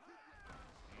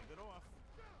 Hand it off.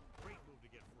 Great move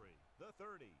to get free. The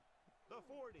 30. The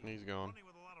 40. He's gone. Running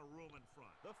with a lot of room in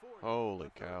front. The 40.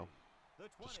 Holy the 30, cow. The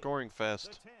 20. Scoring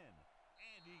fest. The 10.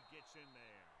 And he gets in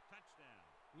there. Touchdown.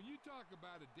 When you talk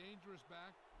about a dangerous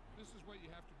back, this is what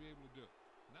you have to be able to do.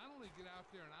 Not only get out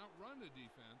there and outrun the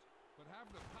defense, but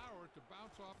have the power to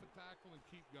bounce off a tackle and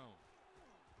keep going.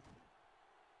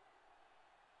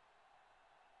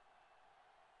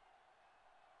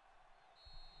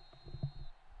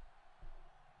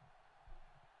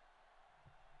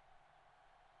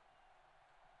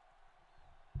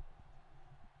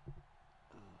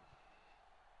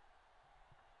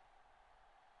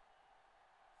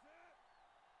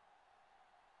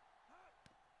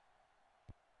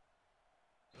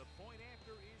 The point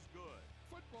after is good.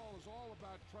 Football is all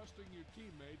about trusting your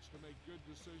teammates to make good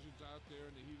decisions out there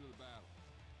in the heat of the battle.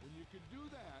 When you can do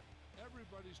that,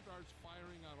 everybody starts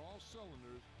firing on all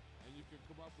cylinders, and you can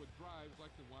come up with drives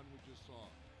like the one we just saw.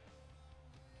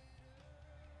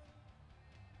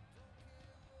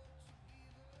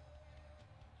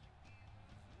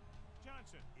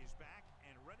 Johnson is back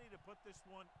and ready to put this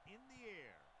one in the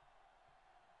air.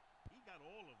 He got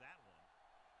all of that one.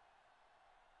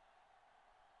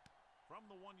 From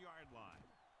the 1-yard line.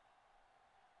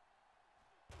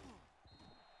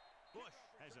 Bush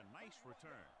has a nice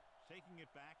return, taking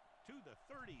it back to the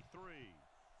 33.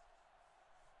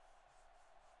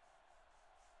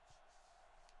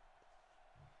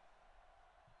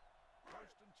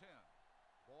 First and 10.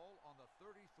 Ball on the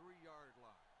 33-yard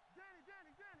line. Danny.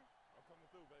 I'm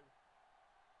coming through, baby.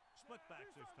 Split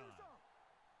backs this time.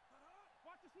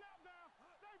 Watch the snap down.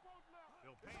 Stay both left.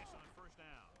 They'll pass on first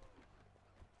down.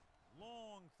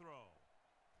 Long throw.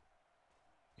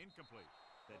 Incomplete.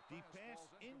 That deep pass,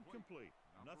 incomplete.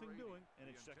 Nothing doing, and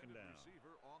it's second down.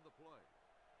 Receiver on the play.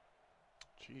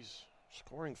 Jeez,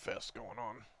 scoring fest going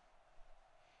on.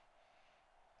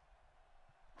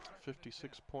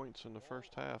 56 points in the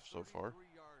first half so far.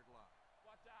 33-yard line.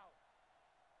 Watch out.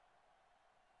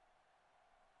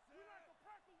 We like a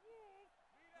pack of wolves.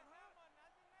 Need a hammer,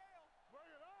 not the nail. Bring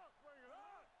it up.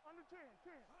 Under 10.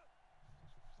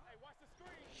 Hey, watch the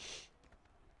screen.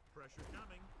 Pressure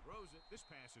coming. Throws it. This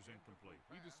pass is incomplete.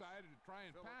 He decided to try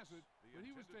and pass it, but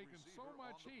he was taking so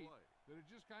much heat that it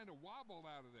just kind of wobbled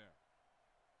out of there.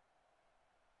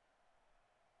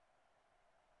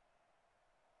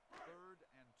 Third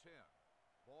and 10.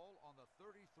 Ball on the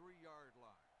 33-yard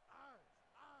line.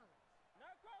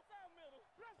 Now cross out middle.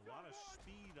 A lot of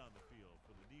speed on the field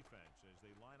for the defense as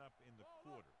they line up in the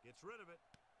quarter. Gets rid of it.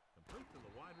 Complete to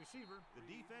the wide receiver. The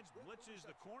defense blitzes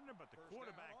the corner, but the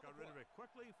quarterback got rid of it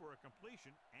quickly for a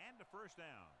completion and a first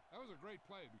down. That was a great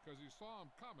play because he saw him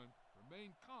coming,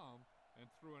 remained calm, and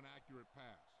threw an accurate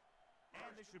pass.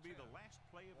 And this should be the last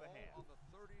play of the half. Ball on the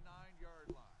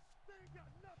 39-yard line. They ain't got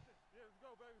nothing. Yeah, let's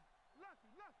go, baby. Lucky.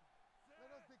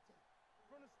 Let us dictate.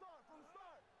 From the start.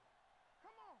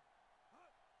 Come on.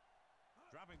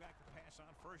 Dropping back to pass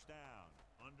on first down.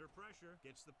 Under pressure.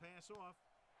 Gets the pass off.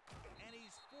 And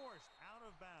he's forced out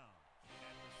of bounds.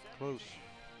 At the 17. Close.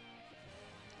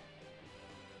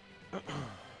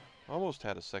 Almost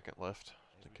had a second left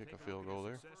to kick a field goal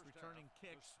there. Success returning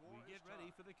kicks. We get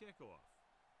ready for the kickoff.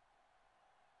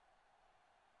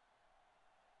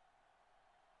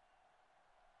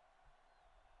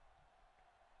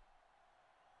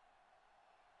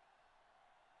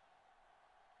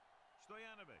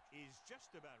 Stoyanovich is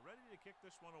just about ready to kick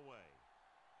this one away.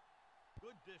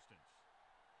 Good distance.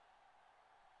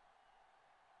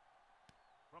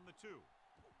 From the 2.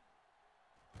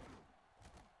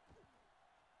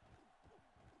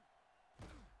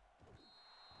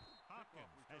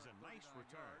 Hopkins has a nice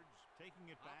return, taking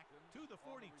it back to the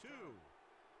 42.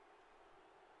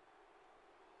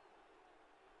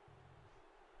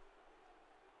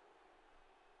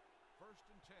 First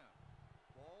and 10.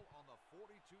 Ball on the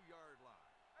 42-yard line.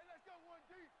 Hey, let's go one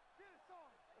deep. Get it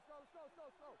started. Let's go.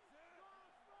 Strong.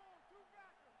 Two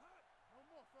backers. No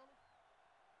more, fellas.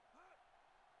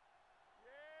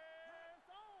 Yeah,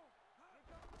 it's on.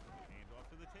 Hand off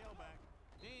to the tailback.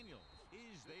 Daniels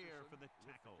is there for the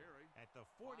tackle at the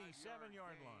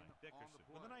 47-yard line. Dickerson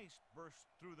with a nice burst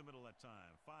through the middle that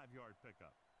time. 5-yard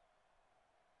pickup.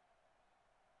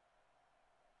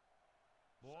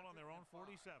 Ball on their own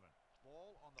 47.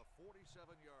 Ball on the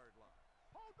 47-yard line.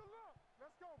 Hold the look.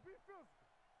 Let's go. Be physical.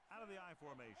 Out of the I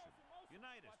formation.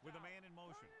 Unitas with a man in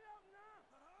motion. Turn it up now.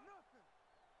 Nothing.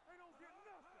 They don't get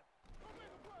nothing. Go make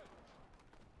a play.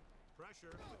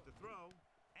 Pressure with the throw.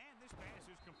 And this pass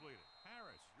is completed.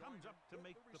 Harris comes up to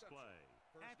make the play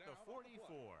at the 44.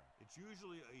 It's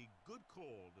usually a good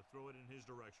call to throw it in his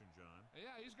direction, John.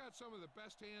 Yeah, he's got some of the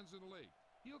best hands in the league.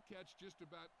 He'll catch just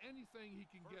about anything he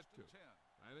can get to. 1st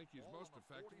and 10. I think he's Ball most on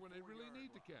the effective when they really 44-yard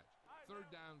need to line. catch. Third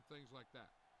down, things like that.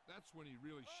 That's when he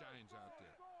really shines out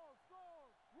there.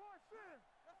 Score. Rush in.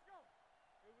 Let's go.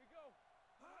 Here we go.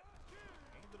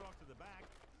 Hand it off to the back.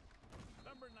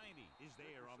 Number 90 is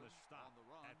there on the stop on the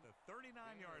run. at the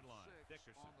 39-yard line. 6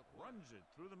 Dickerson on the play. runs it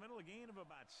through the middle, a gain of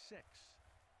about 6.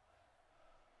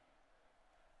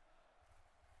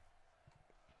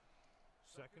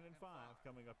 Second and 5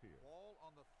 coming up here. Ball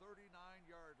on the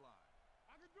 39-yard line.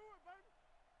 I can do it, baby.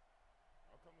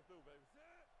 I'm coming through, baby.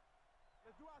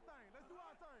 Let's do our thing. Let's do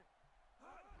our thing.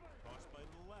 Cross play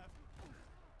to the left.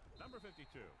 Number 52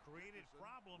 created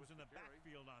problems in the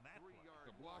backfield on that play.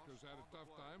 The blockers had a tough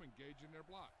time engaging their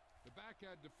block. The back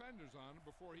had defenders on him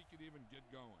before he could even get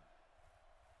going.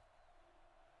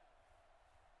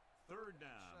 Third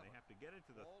down. They have to get it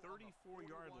to the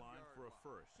 34-yard line for a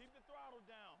first. Keep the throttle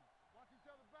down. Watch each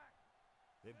other back.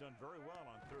 They've done very well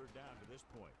on third down to this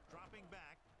point. Dropping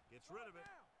back, gets rid of it.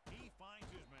 He finds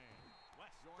his man.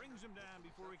 West brings him down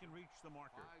before he can reach the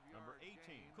marker. Number 18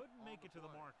 couldn't make it to the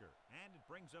marker, and it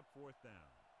brings up fourth down.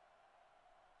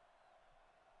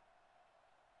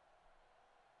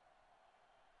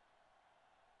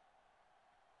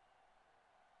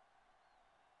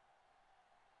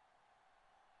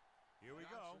 Here we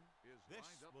go. This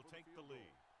will take the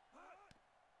lead.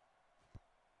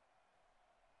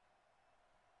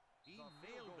 He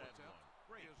nailed that one.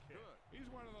 Great kick. He's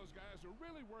one of those guys who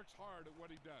really works hard at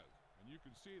what he does. And you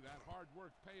can see that hard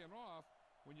work paying off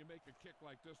when you make a kick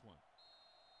like this one.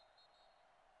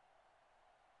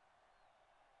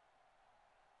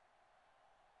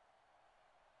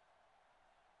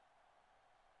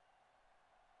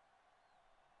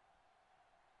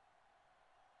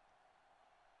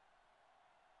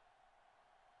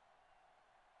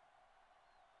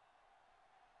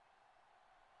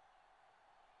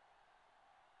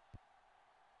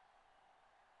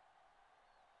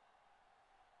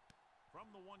 From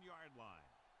the 1-yard line.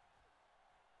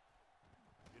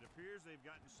 It appears they've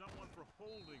gotten someone for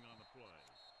holding on the play.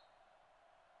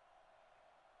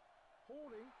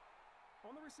 Holding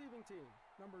on the receiving team.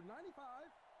 Number 95.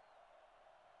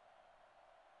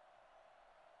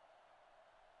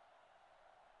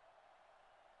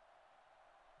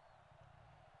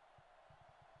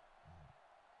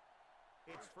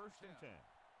 It's 1st and 10.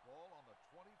 Ball on the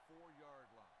 24-yard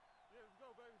line. Yeah, let's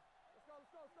go, baby. Let's go, let's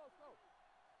go, let's go, let's go.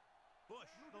 Bush,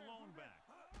 the lone back.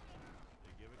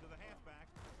 They give it to the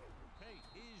halfback. Pace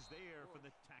is there for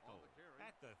the tackle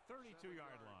at the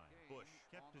 32-yard line. Bush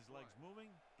kept his legs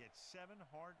moving, gets 7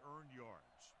 hard-earned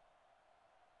yards.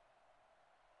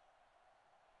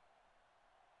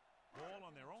 Ball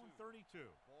on their own 32.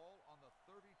 Ball on the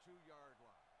 32-yard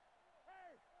line.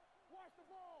 Hey, watch the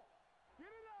ball. Get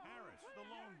it out. Harris, the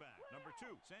lone back. Number 2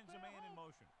 sends a man in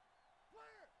motion.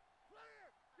 Clear,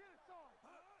 clear. Get it, sorry.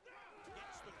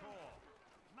 Gets the call.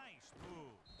 Nice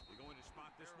move. They're going to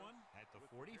spot this one at the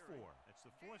 44. That's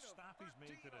the 4th stop he's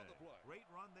made today. Great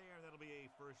run there. That'll be a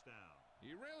first down.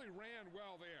 He really ran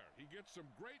well there. He gets some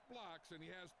great blocks, and he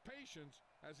has patience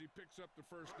as he picks up the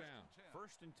first down.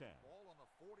 1st and 10. Ball on the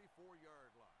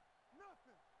 44-yard line.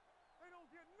 Nothing. They don't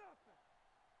get nothing.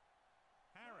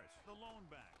 Harris, the lone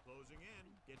back, closing in,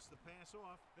 gets the pass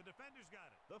off. The defender's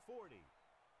got it. The 40.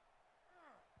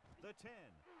 The 10.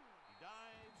 He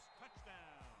dives.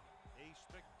 Touchdown. A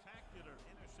spectacular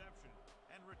interception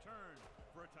and return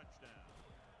for a touchdown.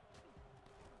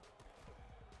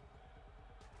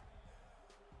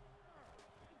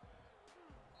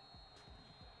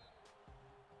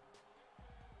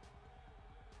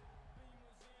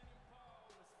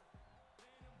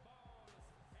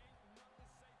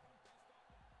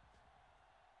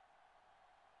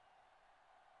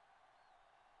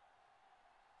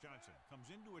 Johnson comes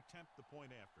in to attempt the point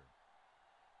after.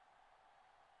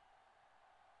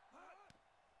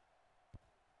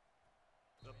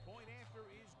 The point after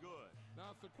is good.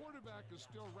 Now, if the quarterback is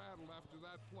still rattled after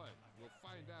that play, we'll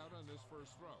find out on this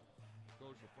first throw.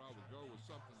 Coach will probably go with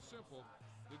something simple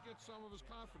to get some of his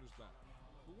confidence back.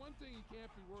 But one thing he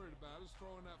can't be worried about is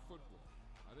throwing that football.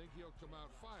 I think he'll come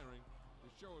out firing to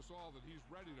show us all that he's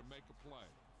ready to make a play.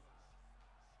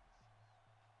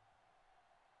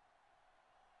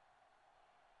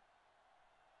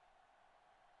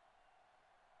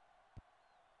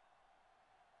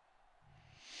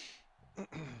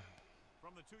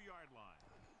 From the 2-yard line.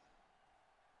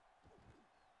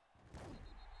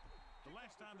 The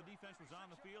last time the defense was on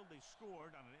the field, they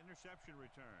scored on an interception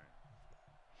return.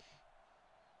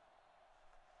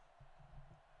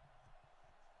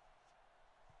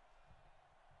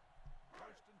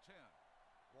 First and 10.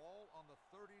 Ball on the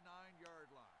 39-yard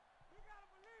line. You gotta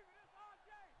believe it. It's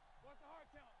RJ. What's the hard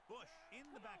count? Bush in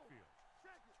the backfield.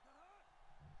 Check it.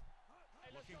 Hey,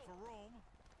 let's Looking go. for room.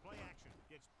 Play action.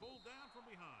 Gets pulled down from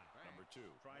behind. Number 2.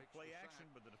 Tried makes play the action,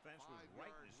 sack. but the defense was 5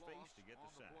 right in his yard face loss to get the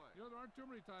on sack. play. You know, there aren't too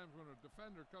many times when a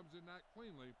defender comes in that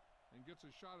cleanly and gets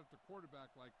a shot at the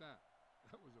quarterback like that.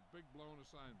 That was a big blown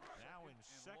assignment. Now in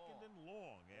second and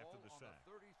long after Ball the on sack.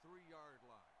 the 33-yard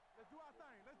line. Let's do our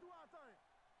thing. Let's do our thing.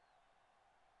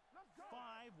 Let's go.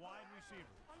 5 wide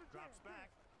receivers. Under 10, Drops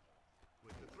back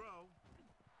with the throw.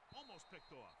 Almost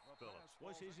picked off. The Phillips pass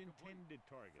was falls his incomplete. intended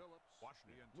target. Phillips,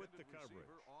 Washington the with the intended coverage.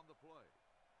 receiver on the play.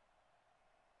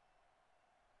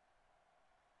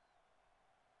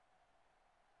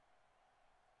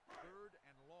 Third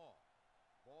and long.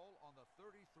 Ball on the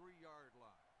 33-yard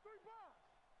line. 3 bars.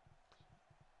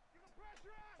 Get the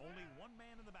pressure out. Only one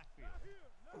man in the backfield. Not here.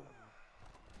 No.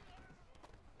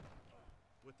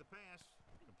 With the pass,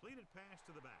 completed pass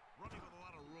to the back. Running with a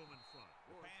lot of room in front.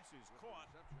 The pass is caught,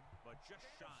 but just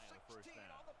shy of the first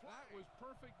down. That was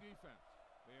perfect defense.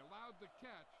 They allowed the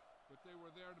catch, but they were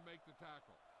there to make the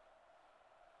tackle.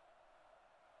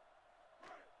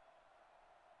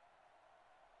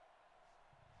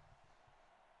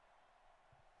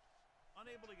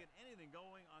 Unable to get anything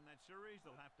going on that series,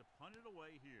 they'll have to punt it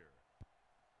away here.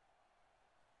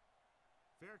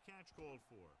 Fair catch called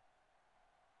for.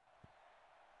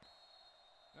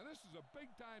 Now this is a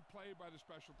big-time play by the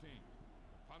special team.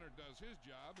 The punter does his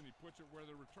job, and he puts it where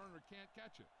the returner can't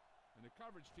catch it. And the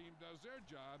coverage team does their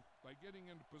job by getting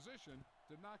into position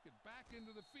to knock it back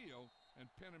into the field and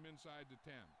pin him inside the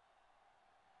 10.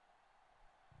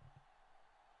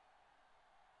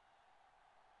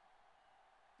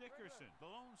 Dickerson, the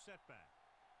lone setback.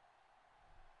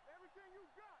 Everything you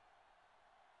got.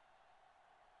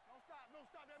 Don't stop. Don't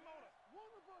stop that motor. One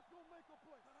of us gonna make a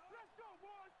play. Let's go,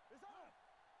 boys. It's on.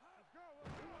 Let's go.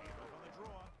 Let's go. Handoff on the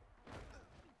draw.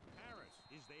 Harris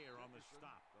is there on the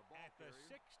stop The ball at the carrier.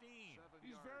 16.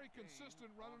 He's 7-yard very gain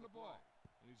consistent on running the ball,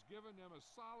 play. and he's given them a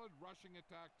solid rushing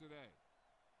attack today.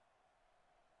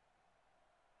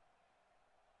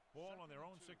 Ball on their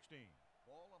own 2. 16.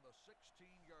 Ball on the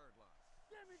 16-yard line.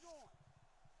 Get me going.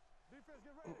 Defense,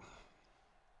 get ready.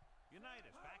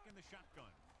 Unitas back in the shotgun.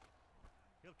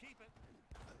 He'll keep it.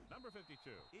 Number 52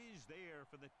 is there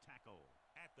for the tackle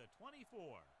at the 24.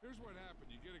 Here's what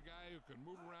happened. You get a guy who can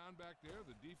move around back there.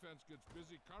 The defense gets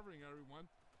busy covering everyone,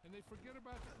 and they forget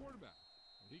about the quarterback.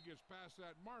 And he gets past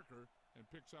that marker and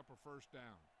picks up a first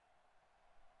down.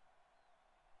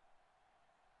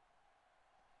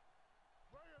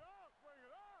 Bring it up. Bring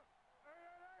it up.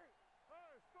 Hey.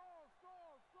 Hey, stall.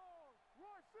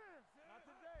 Roy Sims. Not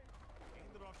today.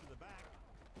 Hand it off to the back.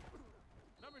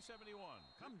 Number 71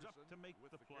 comes up to make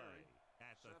with the the play carry.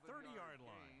 at the 7-yard 30-yard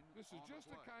line. gain This is on just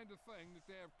the play. kind of thing that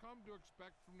they have come to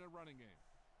expect from their running game.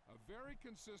 A very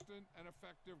consistent and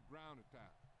effective ground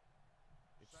attack.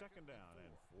 It's second down and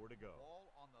 4 to go.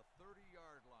 Ball on the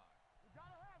 30-yard line. You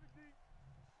gotta have it, D.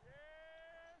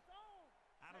 Yeah, it's on.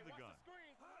 Out of the watch gun. The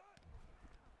screen.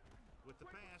 With the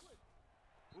pass.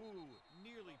 Ooh,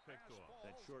 nearly picked Pass off.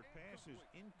 That falls short pass is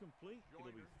incomplete. It'll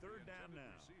be Joyner, third the down intended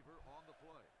now. receiver on the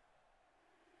play.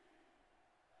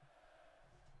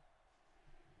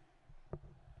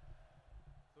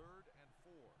 Third and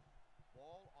 4.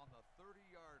 Ball on the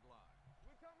 30-yard line.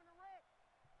 We're coming to wreck.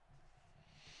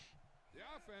 The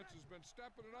offense has been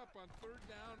stepping it up on third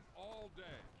down all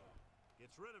day.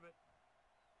 Gets rid of it.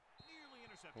 Nearly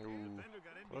intercepted. Ooh, The defender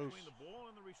got in close. between the ball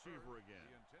and the receiver The again.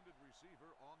 intended receiver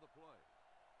on the play.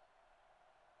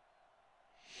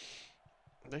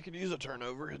 They could use a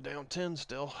turnover. Down 10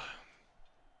 still.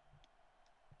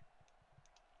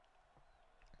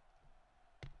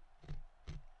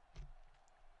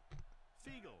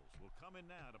 Fiegels will come in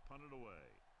now to punt it away.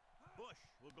 Bush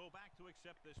will go back to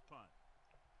accept this punt.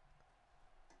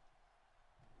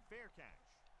 Fair catch.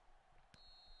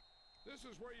 This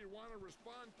is where you want to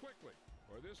respond quickly,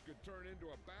 or this could turn into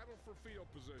a battle for field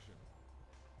position.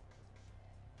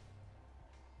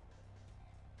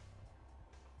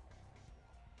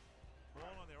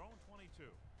 Ball on their own 22.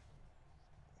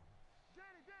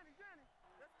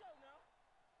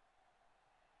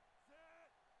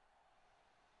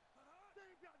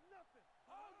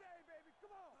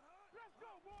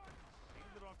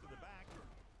 off to the back.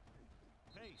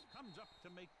 Pace comes up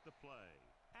to make the play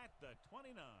at the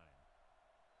 29.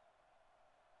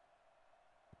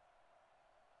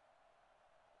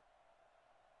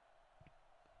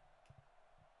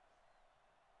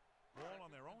 Ball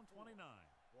on their own 29.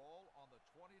 Ball on the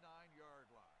 29-yard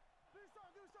line. Do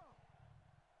some, do some.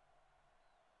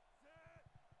 Set.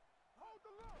 Hold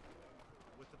the look.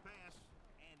 With the pass,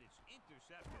 and it's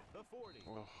intercepted. The 40.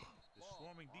 Ugh. The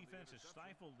swarming defense has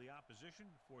stifled the opposition,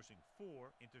 forcing 4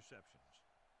 interceptions.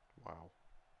 Wow.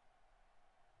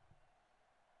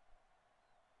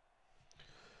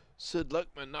 Sid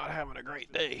Luckman not having a great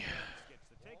day. Gets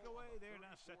the takeaway. They're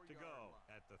now set to go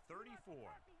at the 34.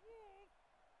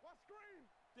 What screen?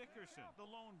 Dickerson, the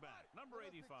lone back, number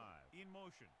 85, in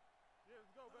motion. Yeah, let's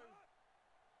go, baby.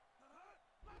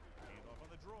 Handoff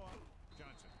on the draw.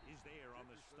 Johnson is there on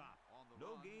the stop.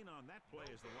 No gain on that play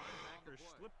as the linebacker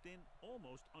slipped in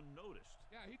almost unnoticed.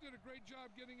 Yeah, he did a great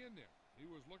job getting in there. He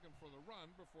was looking for the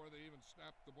run before they even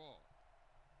snapped the ball.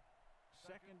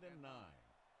 2nd and 9.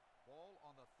 Ball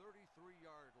on the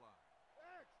 33-yard line.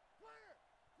 X, clear,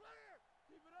 clear.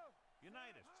 Keep it up.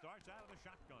 Unitas starts out of the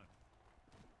shotgun.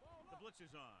 The blitz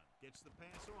is on. Gets the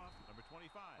pass off. Number 25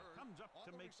 comes up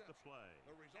to make the play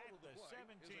at the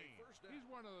 17. He's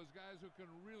one of those guys who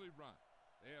can really run.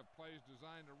 They have plays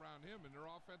designed around him in their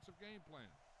offensive game plan.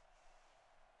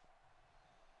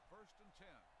 1st and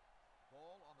 10.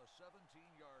 Ball on the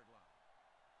 17-yard line.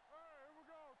 Hey, here we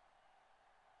go.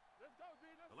 Let's go, D.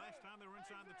 The last time they were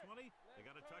inside the 20, they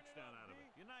got a touchdown out of it.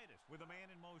 Unitas with a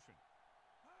man in motion.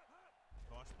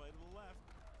 Toss play to the left.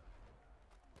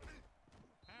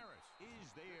 Harris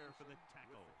is there for the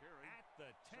tackle at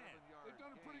the 10. They've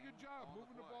done a pretty good job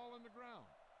moving the ball in the ground.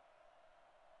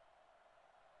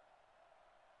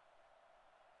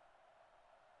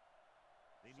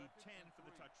 They need 10 for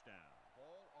the touchdown.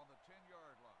 Ball on the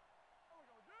 10-yard line.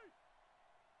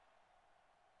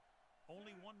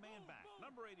 Only one man back.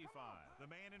 Number 85,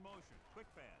 the man in motion. Quick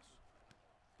pass.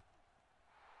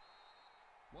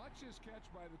 Watch his catch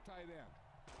by the tight end.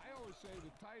 I always say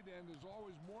the tight end is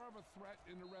always more of a threat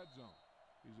in the red zone.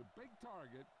 He's a big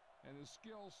target, and his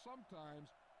skills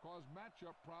sometimes cause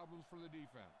matchup problems for the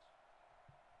defense.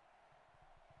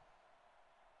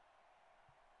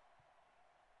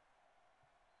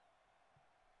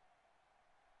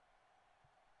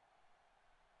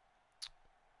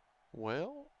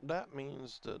 Well, that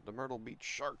means that the Myrtle Beach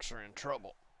Sharks are in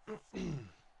trouble.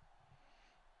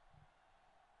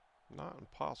 Not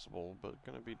impossible, but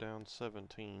going to be down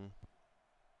 17.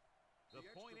 The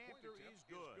point after is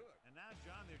good. And now,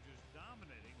 John, they're just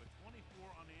dominating with 24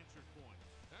 unanswered points.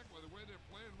 Heck, by the way they're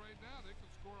playing right now, they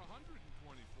could score 124.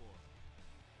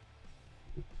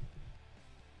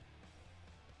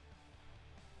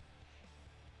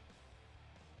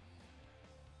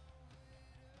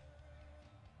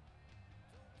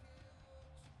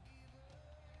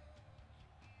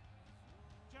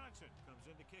 Johnson comes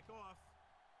in to kick off.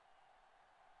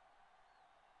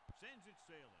 Sends it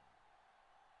sailing.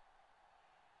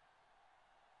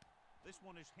 This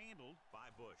one is handled by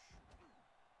Bush.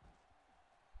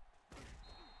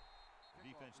 The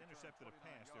defense intercepted a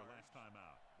pass their last time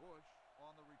out. Bush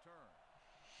on the return.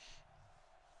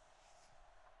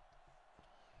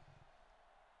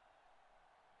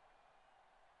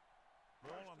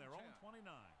 Ball on their own 29.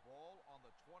 Ball on the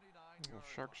 29-yard Well,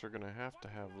 Sharks are going to have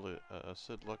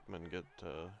Sid Luckman get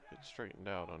straightened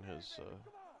out on his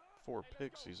 4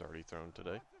 picks he's already thrown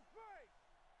today.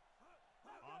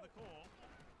 On the call.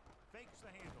 Fakes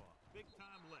the handoff. Big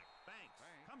time lick. Banks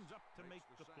comes up to make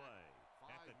the play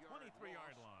at the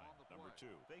 23-yard line. Number 2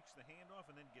 fakes the handoff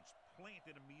and then gets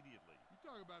planted immediately. You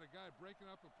talk about a guy breaking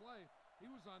up a play. He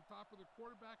was on top of the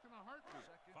quarterback in a heartbeat.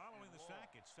 Following the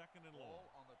sack, it's 2nd and long.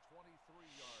 Ball on the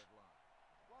 23-yard line.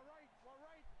 All right, all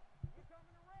right. You coming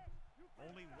to rest.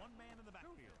 Only one man in the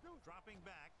backfield. Dropping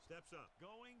back, steps up,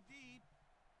 going deep.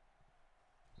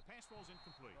 The pass falls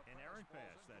incomplete. An errant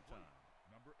pass that time.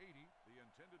 Number 80, the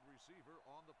intended receiver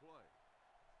on the play.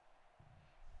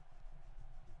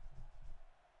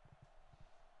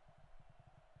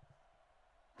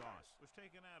 Doss was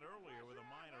taken out earlier with a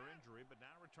minor injury, but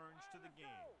now returns to the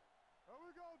game. Here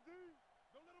we go, D.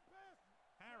 Don't let him pass.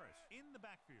 Harris in the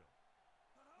backfield.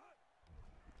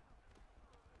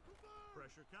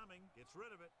 Pressure coming, gets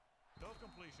rid of it. No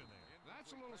completion there.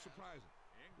 That's a little surprising.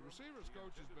 The receivers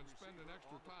coach has been spending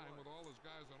extra time with all his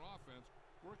guys on offense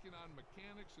working on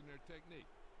mechanics and their technique.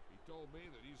 He told me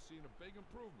that he's seen a big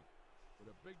improvement, but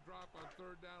a big drop on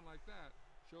 3rd down like that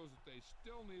shows that they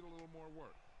still need a little more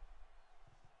work.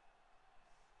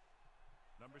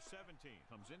 Number 17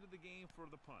 comes into the game for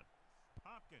the punt.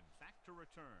 Hopkins back to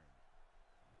return.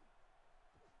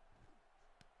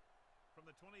 from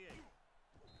the 28.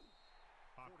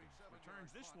 Hopkins 47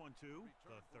 returns yard this punt, one to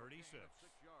the return for a gain 36. of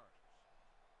 6 yards.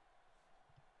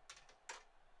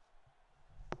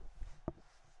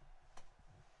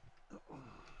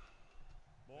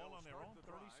 Ball They'll on their start own the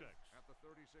 36. drive at the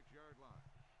 36-yard line.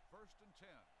 1st and 10.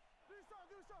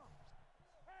 Do some.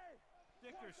 Hey,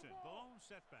 Dickerson, the ball. lone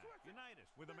setback. Switch it. Unitas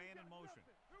with a man in motion.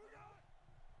 Here we go.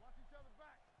 Watch each other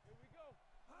back. Here we go.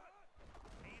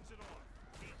 Hands it off.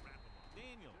 Can't wrap him up.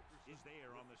 Daniels is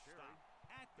there on the carry. stop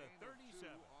at the Gain of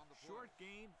 2 37. on the play. Short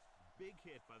gain, big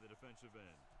hit by the defensive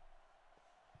end.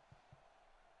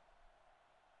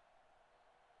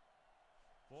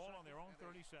 Ball on their own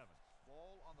 37.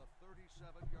 Ball on the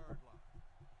 37-yard line.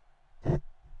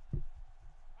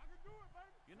 I can do it,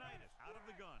 baby. Unitas out of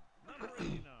the gun. Number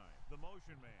 89, the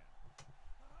motion man.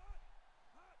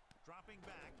 Dropping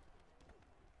back.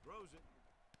 Throws it.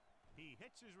 He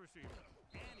hits his receiver.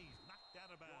 And he's knocked out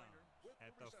of bounds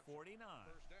at the 49.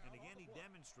 And again, he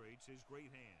demonstrates his great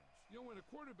hands. You know, when a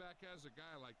quarterback has a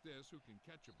guy like this who can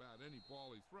catch about any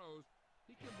ball he throws,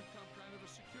 he can become kind of a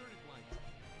security blanket.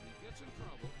 When he gets in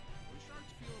trouble, when he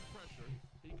starts feeling pressure,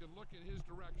 he can look in his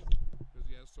direction because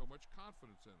he has so much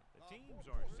confidence in him. The teams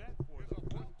are set for the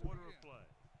fourth quarter of play.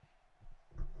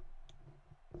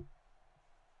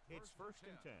 It's 1st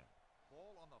and 10.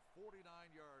 Ball on the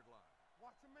 49-yard line.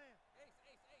 Watch the man. Ace.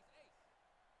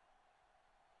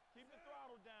 Keep the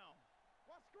throttle down.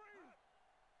 Watch screen.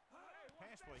 Hey, watch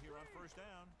Pass that play here on screen. 1st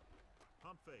down.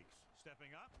 Pump fakes.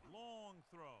 Stepping up. Long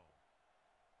throw.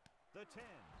 The 10,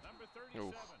 number 37,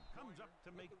 comes up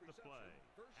to make the play.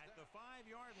 At the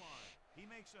 5-yard line, he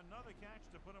makes another catch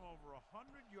to put him over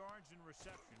 100 yards in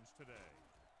receptions today.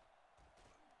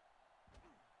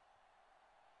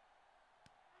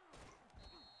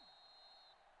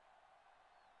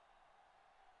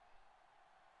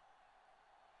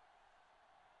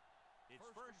 It's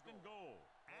first and goal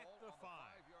at Ball the on 5.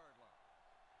 5-yard line.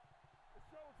 It's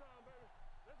showtime, baby.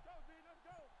 Let's go, D. Let's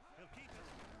go. He'll keep it.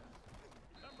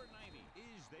 Number 90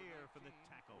 is there for the 19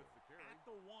 tackle with the carry. at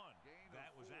the 1. Gain of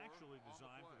That was 4 actually on the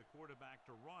designed for play. the quarterback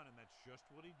to run, and that's just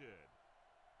what he did.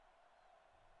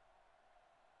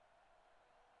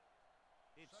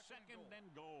 It's second and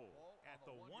goal Ball on at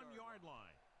the the 1-yard 1-yard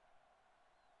line.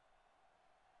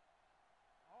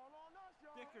 All on us,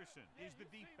 y'all. Dickerson Yeah, is the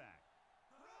you deep see me. back.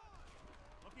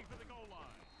 Looking for the goal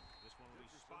line. This one will be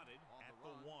Dickerson spotted on at the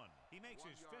the run. 1. He makes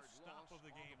his 1-yard 5th stop loss of the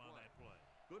on game the on play. that play.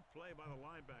 Good play by the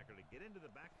linebacker to get into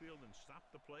the backfield and stop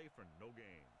the play for no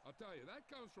gain. I'll tell you, that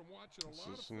comes from watching a This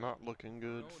lot of is film. not looking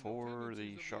good Knowing for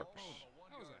the tendencies of Sharks.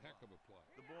 opponent. That was a heck of a play.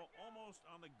 The ball almost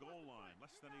on the goal line,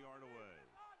 less than a yard away.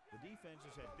 The defense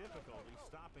has had difficulty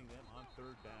stopping them on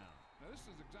 3rd down. Now, this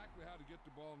is exactly how to get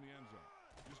the ball in the end zone.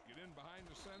 Just get in behind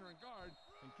the center and guard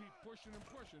and keep pushing and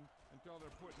pushing until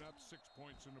they're putting up 6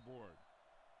 points on the board.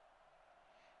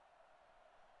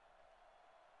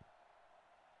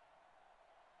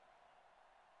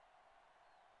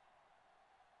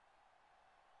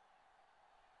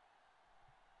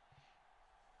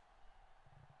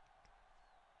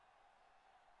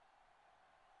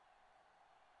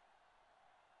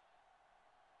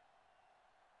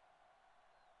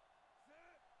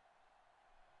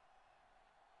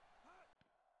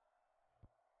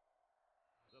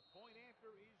 The point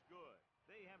after is good.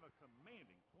 They have a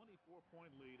commanding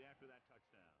 24-point lead after that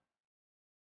touchdown.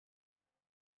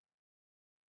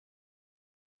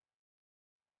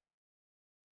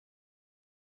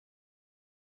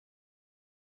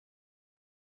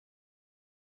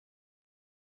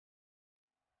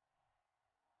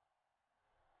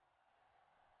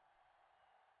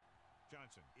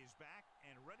 Johnson is back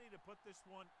and ready to put this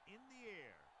one in the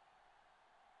air.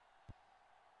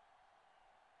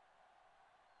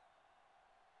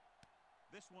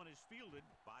 This one is fielded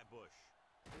by Bush.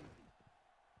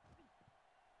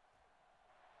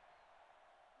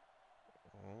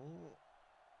 Oh,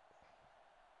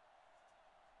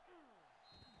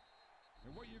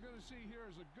 And what you're going to see here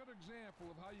is a good example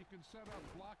of how you can set up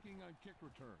blocking on kick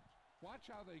returns. Watch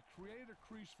how they create a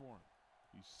crease for him.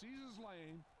 He sees his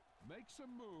lane, makes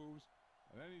some moves,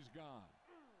 and then he's gone.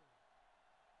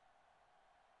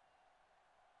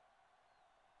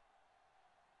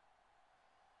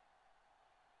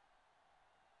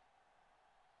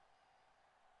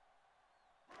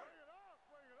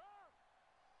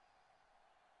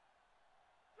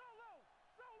 Bring it up.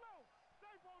 Solo.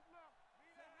 Stay posted up.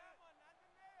 Be the hammer, not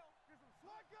the nail. Get some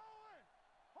slack going.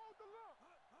 Hold the look.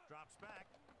 Drops back.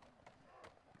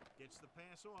 Gets the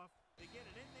pass off. They get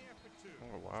it in there for 2.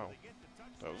 Oh, wow. So they get the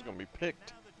touchdown, That was gonna be and picked.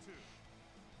 Now the 2.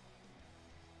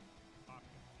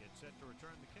 Hopkins gets set to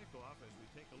return the kickoff as we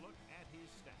take a look at his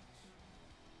stats.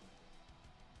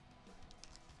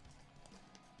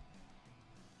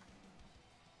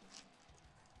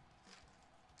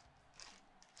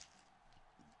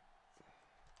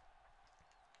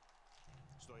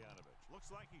 Stoyanovich.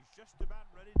 Looks like he's just about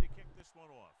ready to kick this one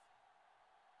off.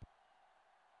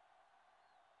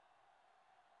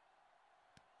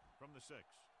 From the 6.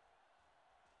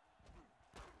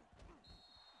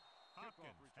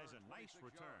 Hopkins has a nice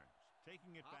return,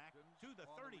 taking it back to the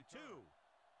 32.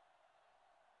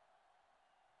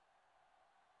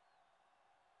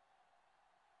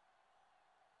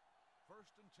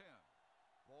 First and 10.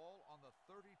 Ball on the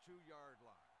 32-yard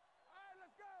line. All right,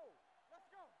 let's go. Let's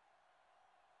go.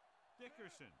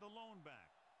 Dickerson, the lone back.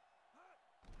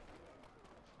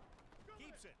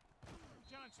 Keeps it.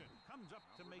 Johnson comes up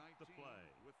to make the play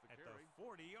at the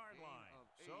 40-yard line.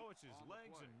 So it's his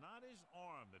legs and not his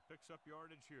arm that picks up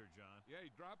yardage here, John. Yeah,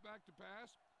 he dropped back to pass,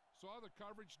 saw the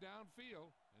coverage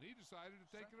downfield, and he decided to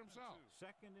take it himself.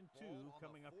 Second and 2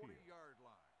 coming up here. 40-yard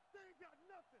line. They ain't got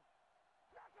nothing.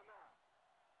 Knock him out.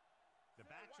 The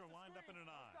backs are lined up in an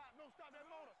eye. No, stop that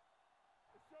motor.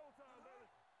 It's showtime, baby.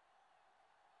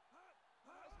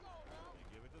 Let's go, man.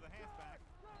 They give it to the halfback.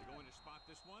 They're going to spot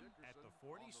this one at the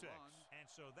 46. And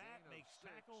so that makes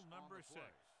tackle number 6.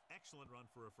 Excellent run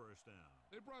for a first down.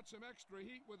 They brought some extra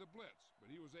heat with a blitz, but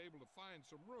he was able to find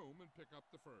some room and pick up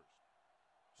the first.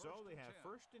 So they have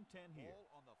first and 10 here.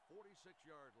 Ball on the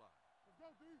 46-yard line. Let's go,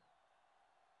 D.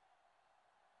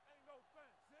 Ain't no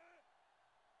thing.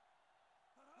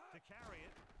 To carry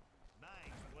it.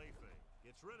 Nice play fake.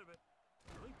 Gets rid of it.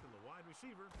 Complete to the wide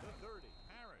receiver, the 30.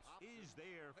 Harris is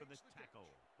there for the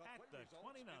tackle at the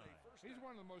 29. He's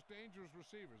one of the most dangerous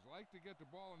receivers. Like to get the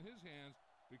ball in his hands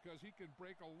because he can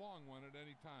break a long one at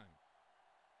any time.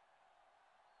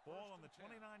 Ball on the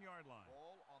 29-yard line.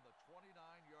 Ball on the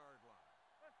 29-yard line.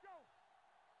 Let's go.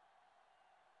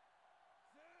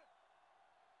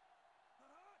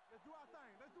 Let's do our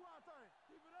thing. Let's do our thing.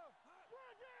 Keep it up. Run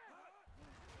again.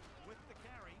 With the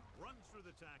carry, runs through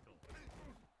the tackle.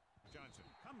 Johnson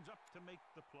comes up to make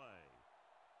the play.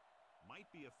 Might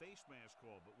be a face mask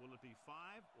call, but will it be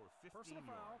 5 or 15 Personal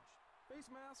foul. yards? Face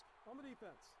mask on the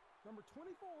defense. Number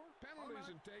 24.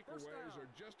 Penalties and First takeaways down. are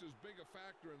just as big a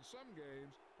factor in some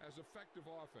games as effective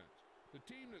offense. The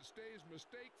team that stays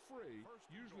mistake-free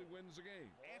usually wins the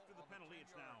game. After the penalty,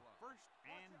 it's now first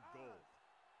and goal.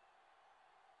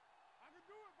 I can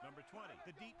do it, baby. Number 20,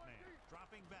 the deep man,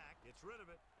 dropping back, gets rid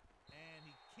of it, and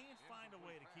he can't find a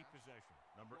way to keep possession.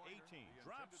 Number 18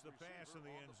 drops the pass in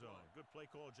the end zone. Good play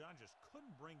call. John just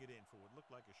couldn't bring it in for what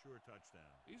looked like a sure touchdown.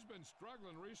 He's been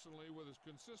struggling recently with his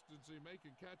consistency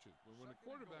making catches, but when the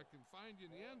quarterback can find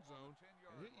you in the end zone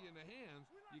and hit you in the hands,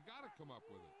 you got to come up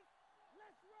with it.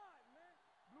 Let's ride, man.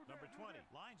 Number 20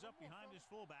 lines up behind his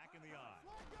fullback in the eye.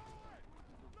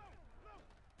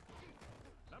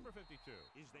 Number 52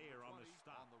 is there on the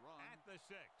stop on the run. at the 6.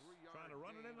 3-yard Trying to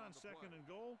run it in gain on on the second play. and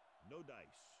goal. No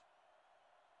dice.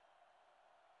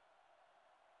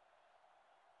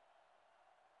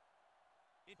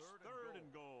 It's third and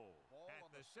goal Ball at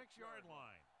on the the 6-yard 6-yard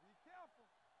line. Be careful.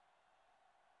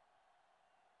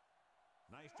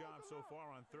 Nice job so far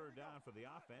on third down for the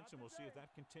offense, and we'll see if that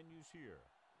continues here.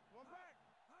 One back.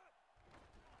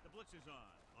 The blitz is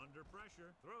on. Under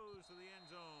pressure. Throws to the end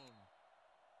zone.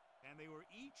 And they were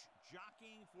each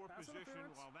jockeying for Pass position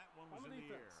interference while that one was on in the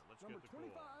the defense. air. Let's Number get the call.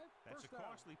 25, That's a first down.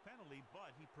 costly penalty, but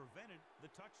he prevented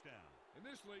the touchdown. In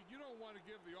this league, you don't want to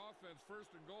give the offense first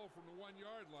and goal from the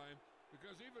 1-yard line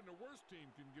because even the worst team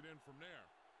can get in from there.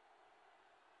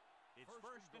 It's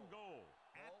first and goal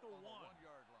at the Ball on 1. the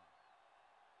 1-yard line.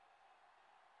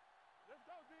 Let's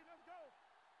go, D. Let's go.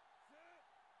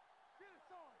 Get it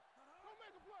started. Go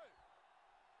make a play.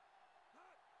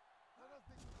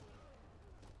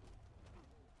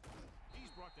 He's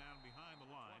brought down behind the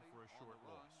line for a 20 short on the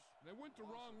run. loss. They went the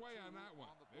wrong way on that one.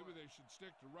 on the Maybe play. they should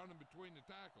stick to running between the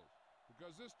tackles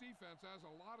because this defense has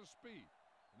a lot of speed,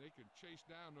 and they can chase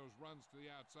down those runs to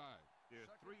the outside. They're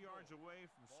Second 3 yards goal. away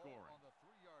from Ball scoring. on the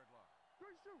 3-yard line.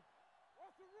 Good shoot.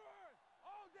 Off the run.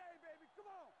 All day, baby. Come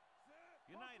on.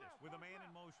 Unitas with a man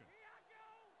in motion. Here I go.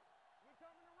 We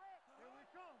coming to wreck. Here we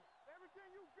come. Everything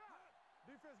you got.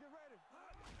 Defense, get ready.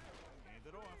 Hand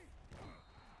it off.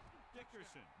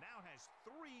 Dickerson now has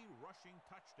 3 rushing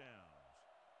touchdowns.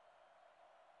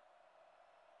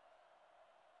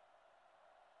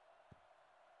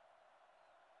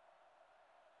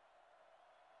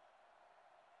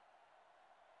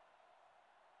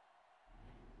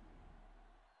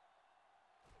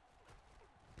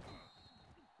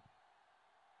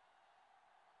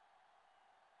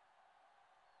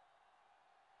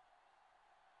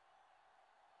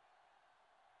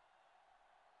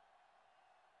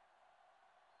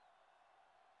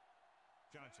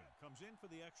 Johnson comes in for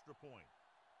the extra point.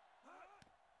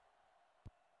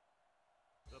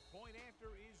 The point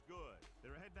after is good.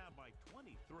 They're ahead now by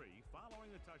 23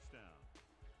 following the touchdown.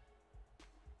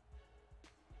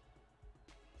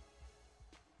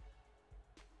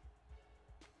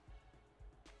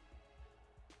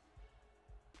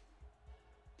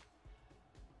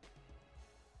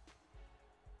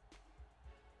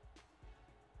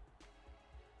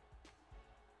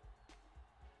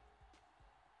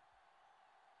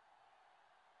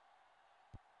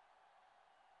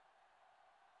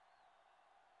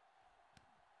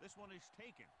 This one is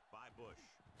taken by Bush.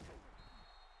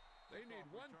 They need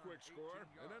one quick score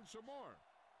and then some more.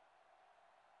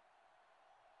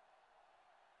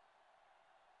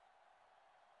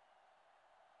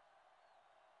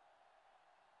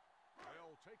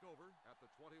 They'll take over at the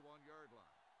 21-yard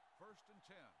line. 1st and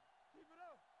 10. Keep it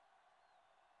up.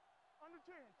 Under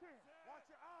 10, 10. Watch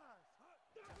your eyes.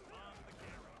 On the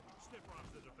carry. Stiff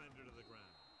arms the defender to the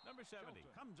ground. Number 70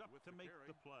 comes up with to the make carry.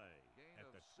 the play Gain at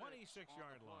of the 6 on the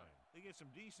 26-yard play. line. They get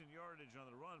some decent yardage on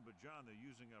the run, but, John, they're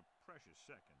using up precious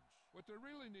seconds. What they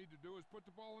really need to do is put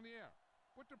the ball in the air.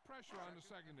 Put the pressure on the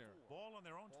Second and secondary. 4. Ball on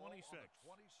their own Ball 26.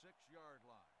 on the 26-yard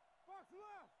line. Box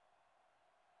left.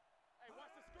 Hey,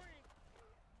 watch the screen.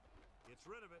 Gets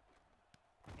rid of it.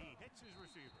 He hits his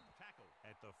receiver. Tackle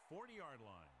at the 40-yard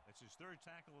line. That's his 3rd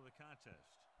tackle of the contest.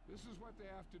 This is what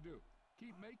they have to do.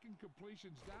 Keep making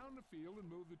completions down the field and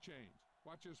move the chains.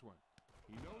 Watch this one.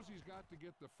 He knows he's got to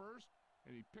get the first,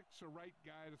 and he picks the right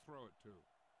guy to throw it to.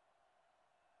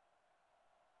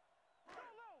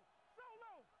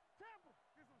 Solo. Tampa.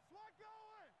 Get some slot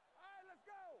going. All right, let's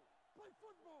go. Play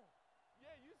football.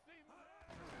 Yeah, you see me.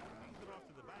 Hands it off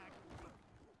to the back.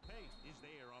 Pace is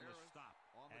there on the Harris stop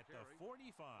on the at the carry.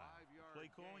 45. 5-yard Play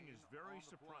calling gain is very on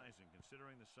the play. surprising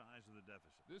considering the size of the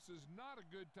deficit. This is not a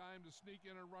good time to sneak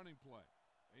in a running play.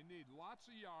 They need lots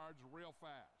of yards real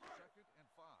fast. 2nd and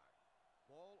 5.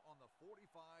 Ball on the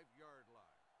 45-yard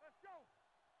line. Let's go.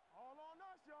 All on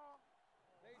us, y'all.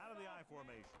 Out of the I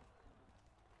formation.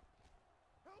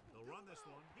 They'll run this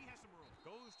one. He has some room.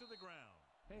 Goes to the ground.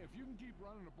 Hey, if you can keep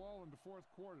running the ball in the 4th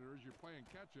quarter as you're playing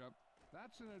catch-up,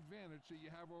 that's an advantage that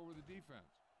you have over the defense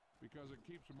because it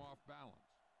keeps them off balance.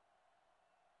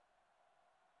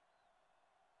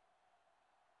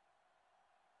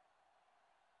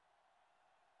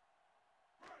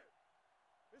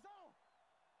 It's on.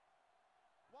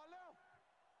 One left.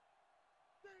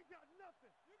 They ain't got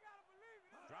nothing. You gotta believe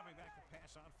it. Dropping back to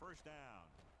pass on 1st down.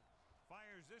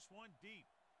 Fires this one deep.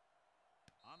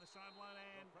 On the sideline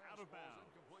and The pass out of falls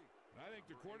bounds. incomplete. I think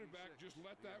the quarterback 86, just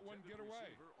let the that one intended get away.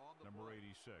 receiver on the Number play.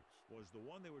 86 was the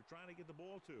one they were trying to get the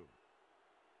ball to.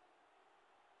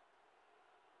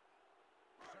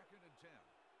 2nd and 10.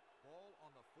 Ball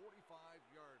on the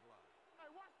 45-yard line. Hey,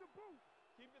 watch the boot.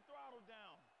 Keep the throttle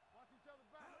down. Watch each other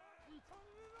back. We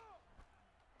turning it up.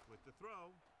 With the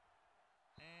throw.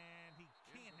 And he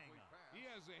can't hang Incomplete on. pass. He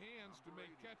has the hands to Number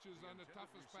make 80, catches the on the intended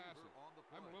toughest receiver passes. on the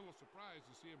I'm a play. little surprised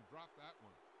to see him drop that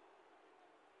one.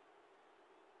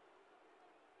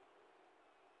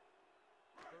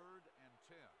 3rd and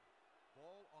 10.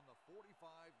 Ball on the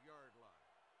 45-yard line.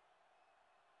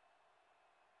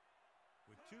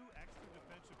 With 2 extra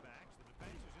defensive backs, the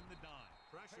defense is in the dime.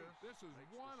 Pressure. This is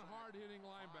Makes the one sack. hard-hitting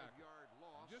linebacker. 5-yard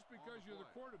loss Just on because you're the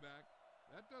play. quarterback,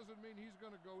 that doesn't mean he's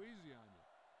going to go easy on you.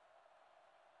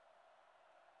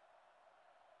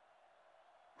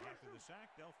 After the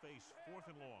sack, they'll face 4th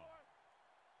and long.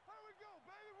 Here we go,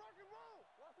 baby. Rock and roll.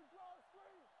 Watch the draw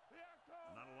screen. Here I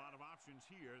come. Not a lot of options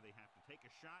here. They have to take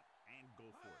a shot and go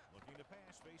for it. Looking to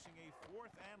pass, facing a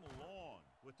 4th and long.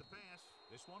 With the pass,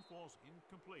 this one falls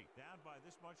incomplete. Down by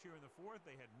this much here in the 4th,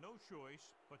 they had no choice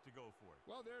but to go for it.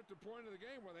 Well, they're at the point of the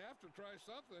game where they have to try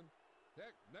something.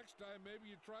 Heck, next time maybe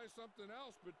you try something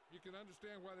else, but you can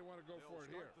understand why they want to go They'll for it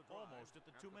start here. the drive Almost at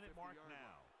the 2-minute mark 50-yard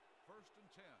now. line. 1st and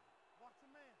 10. Watch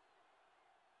the man.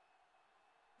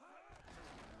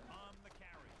 On the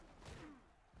carry.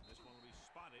 This one will be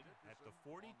spotted at the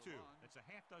 42. That's a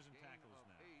half dozen Gain tackles of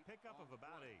now. 8 Pickup on of the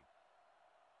about play. 8.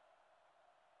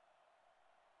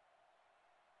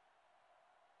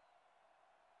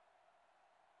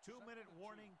 2-minute 2nd and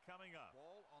warning 2. coming up.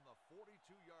 Ball on the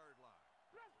 42-yard line.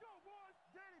 Let's go, boys.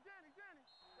 Danny.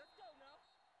 Let's go now.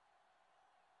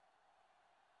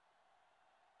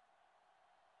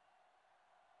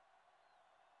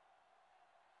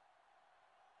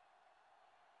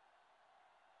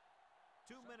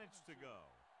 Two minutes to go.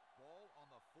 Ball on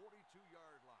the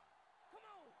 42-yard line. Come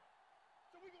on.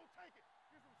 So we gonna take it.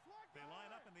 Get some slot They going.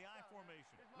 line up in the I Nah,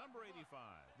 formation. it's my Number block.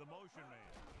 85, the motion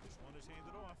man. This one is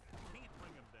handed off. Can't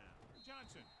bring him down.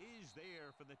 Johnson is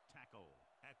there for the tackle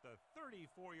at the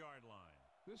 34-yard line.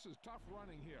 This is tough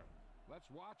running here. Let's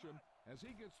watch him as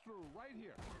he gets through right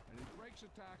here, and he breaks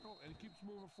a tackle and he keeps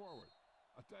moving forward.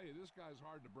 I'll tell you, this guy's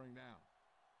hard to bring down.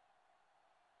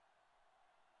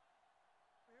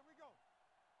 Here we go.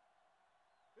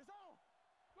 It's on.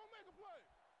 Don't make a play.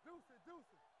 Deuce it, deuce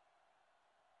it.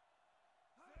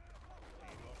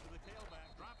 And off to the tailback,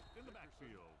 dropped in the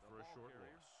backfield for a short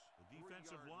loss. The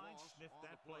defensive line sniffed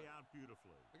that play out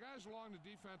beautifully. The guys along the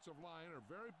defensive line are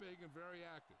very big and very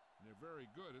active, and they're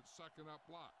very good at sucking up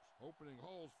blocks, opening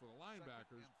holes for the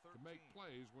linebackers to make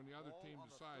plays when the other team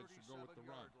decides to go with the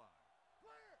run.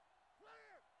 Clear,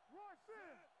 clear. Rush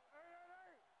in.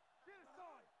 Hey. Get it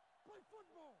started. Play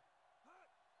football.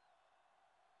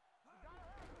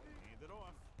 Hand it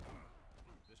off.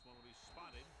 This one will be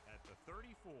spotted at the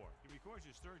 34. He records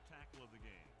his third tackle of the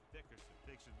game. Dickerson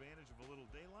takes advantage of a little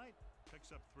daylight,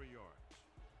 picks up 3 yards.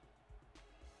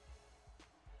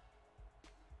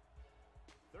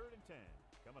 3rd and 10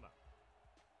 coming up.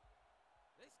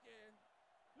 They scared.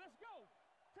 Let's go.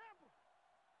 Tampa.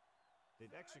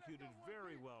 They've executed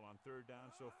very well on 3rd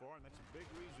down so far, and that's a big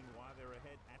reason why they're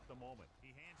ahead at the moment.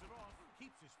 He hands it off,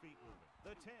 keeps his feet moving.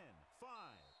 The 10, 5.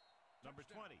 Number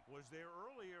 20 was there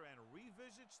earlier and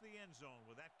revisits the end zone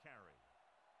with that carry.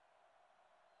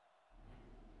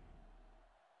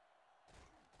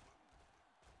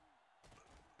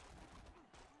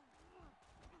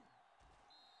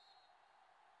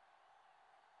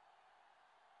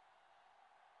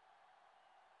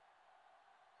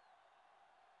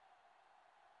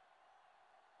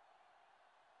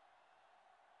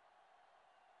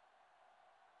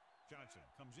 Johnson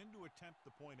comes in to attempt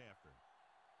the point after.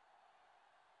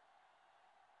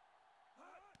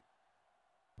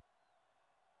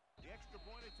 The extra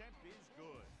point attempt is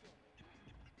good.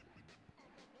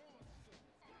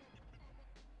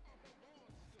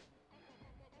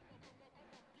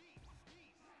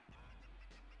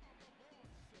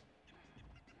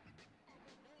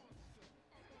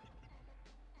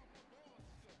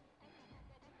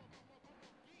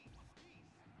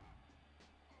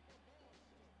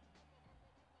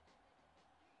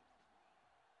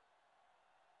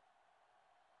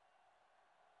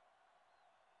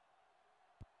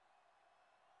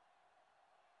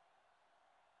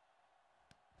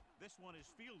 This one is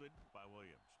fielded by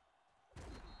Williams.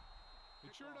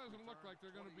 It sure doesn't look like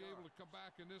they're going to be able to come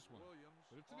back in this one,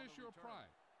 but it's an issue of pride.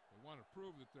 They want to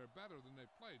prove that they're better than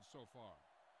they've played so far.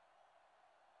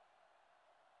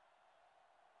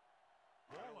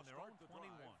 Ball on their own 21.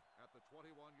 At the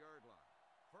 21-yard line.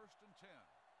 1st and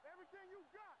 10. Everything you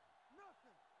got.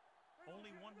 Nothing.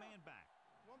 Only one man back.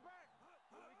 One back.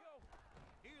 Here we go.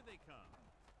 Here they come.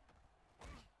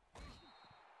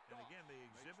 And again, they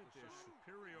exhibit their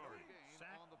superiority.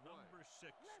 Sack number 6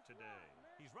 today.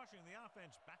 He's rushing the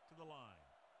offense back to the line.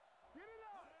 Get it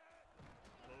up.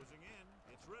 Closing in.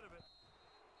 It's rid of it.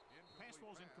 Pass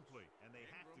ball's incomplete, and they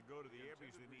have to go to the air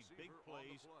because they need big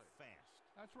plays fast.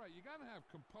 That's right. You got to have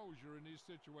composure in these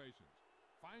situations.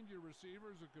 Find your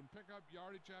receivers who can pick up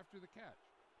yardage after the catch.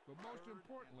 But most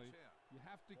importantly, you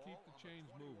have to keep the chains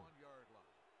moving.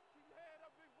 Keep your head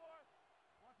up, big boy.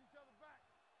 Watch each other back.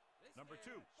 Number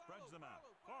 2 spreads them out.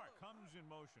 Clark comes in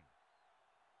motion.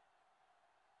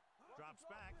 Drops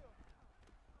back.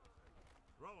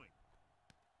 Throwing.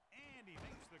 And he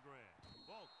makes the grab.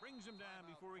 Volk brings him down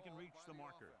before he can reach the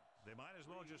marker. They might as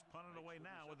well just punt it away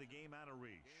now with the game out of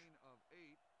reach. Gain of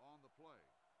 8 on the play.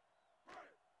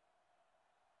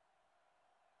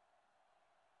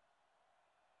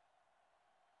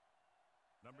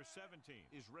 Number 17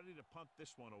 is ready to punt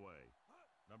this one away.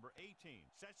 Number 18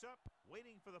 sets up,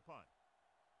 waiting for the punt.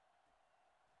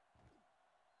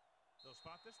 They'll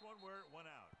spot this one where it went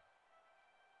out.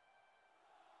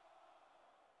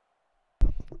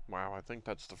 Wow, I think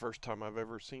that's the first time I've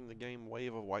ever seen the game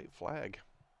wave a white flag.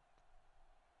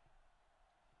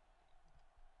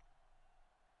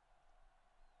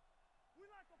 We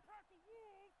like a pack of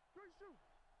wolves. Good shoot.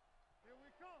 Here we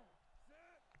come.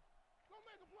 Set. Don't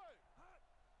make a play. Hot.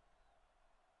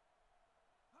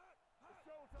 Hot. It's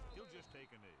showtime. He'll just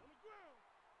take a knee. On the ground.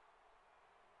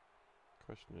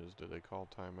 Question is, do they call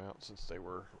timeout since they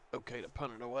were okay to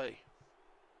punt it away?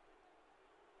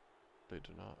 They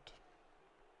do not.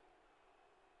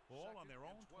 Ball on their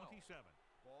own 27.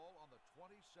 Ball on the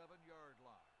 27-yard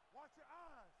line. Watch your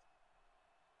eyes.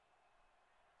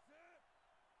 Set.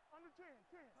 Under 10.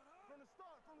 From the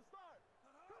start. Come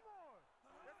on.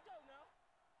 Let's go now.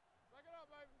 Back it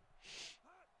up, baby.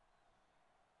 Hot.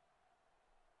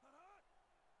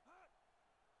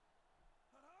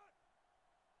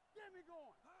 Get me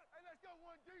going. Hey, let's go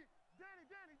one deep. Danny.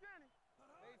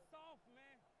 They soft,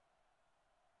 man.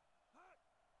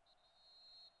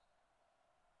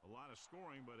 A A lot of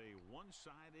scoring, but a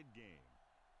one-sided game.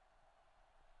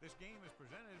 This game is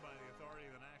presented by the authority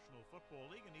of the National Football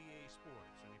League and EA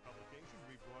Sports. Any publication,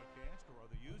 rebroadcast, or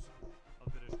other use of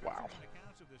the Wow. descriptions and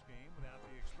accounts of this game without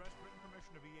the express written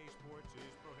permission of EA Sports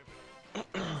is prohibited.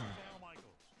 This is Al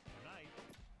Michaels. Good night.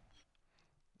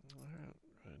 Alright,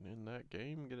 and in that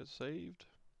game, get it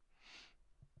saved.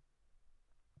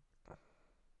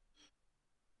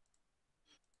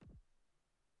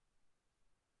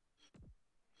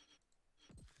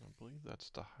 I believe that's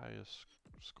the highest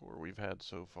score we've had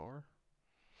so far.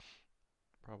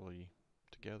 Probably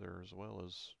together as well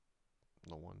as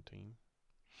the one team.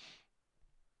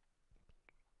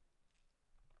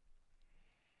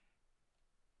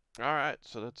 Alright,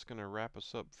 so that's going to wrap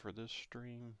us up for this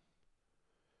stream.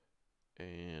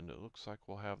 And it looks like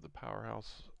we'll have the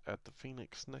Powerhouse at the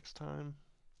Phoenix next time.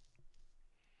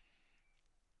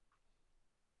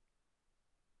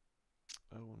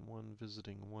 Oh and 1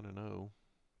 visiting 1-0.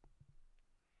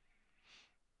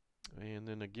 And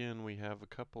then again, we have a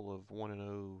couple of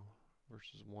 1-0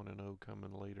 versus 1-0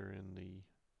 coming later in the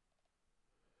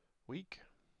week.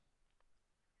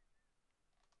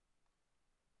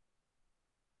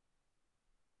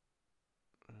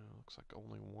 Looks like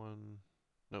only one,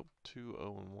 nope, 2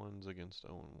 0-1s against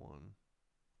 0-1.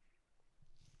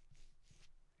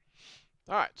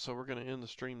 Alright, so we're going to end the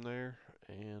stream there.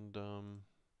 And I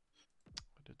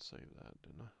did save that,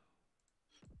 didn't I?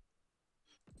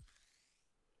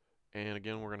 And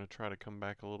again, we're going to try to come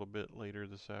back a little bit later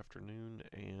this afternoon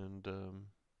and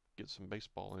get some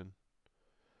baseball in,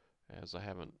 as I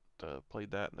haven't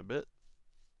played that in a bit,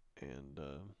 and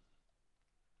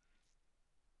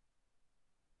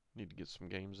need to get some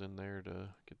games in there to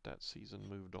get that season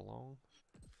moved along.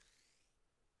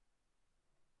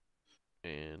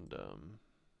 And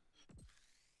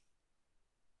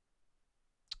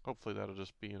hopefully that'll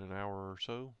just be in an hour or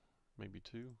so, maybe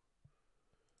 2.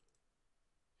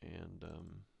 And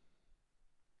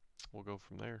we'll go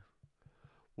from there.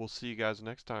 We'll see you guys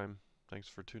next time. Thanks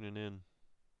for tuning in.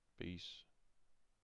 Peace.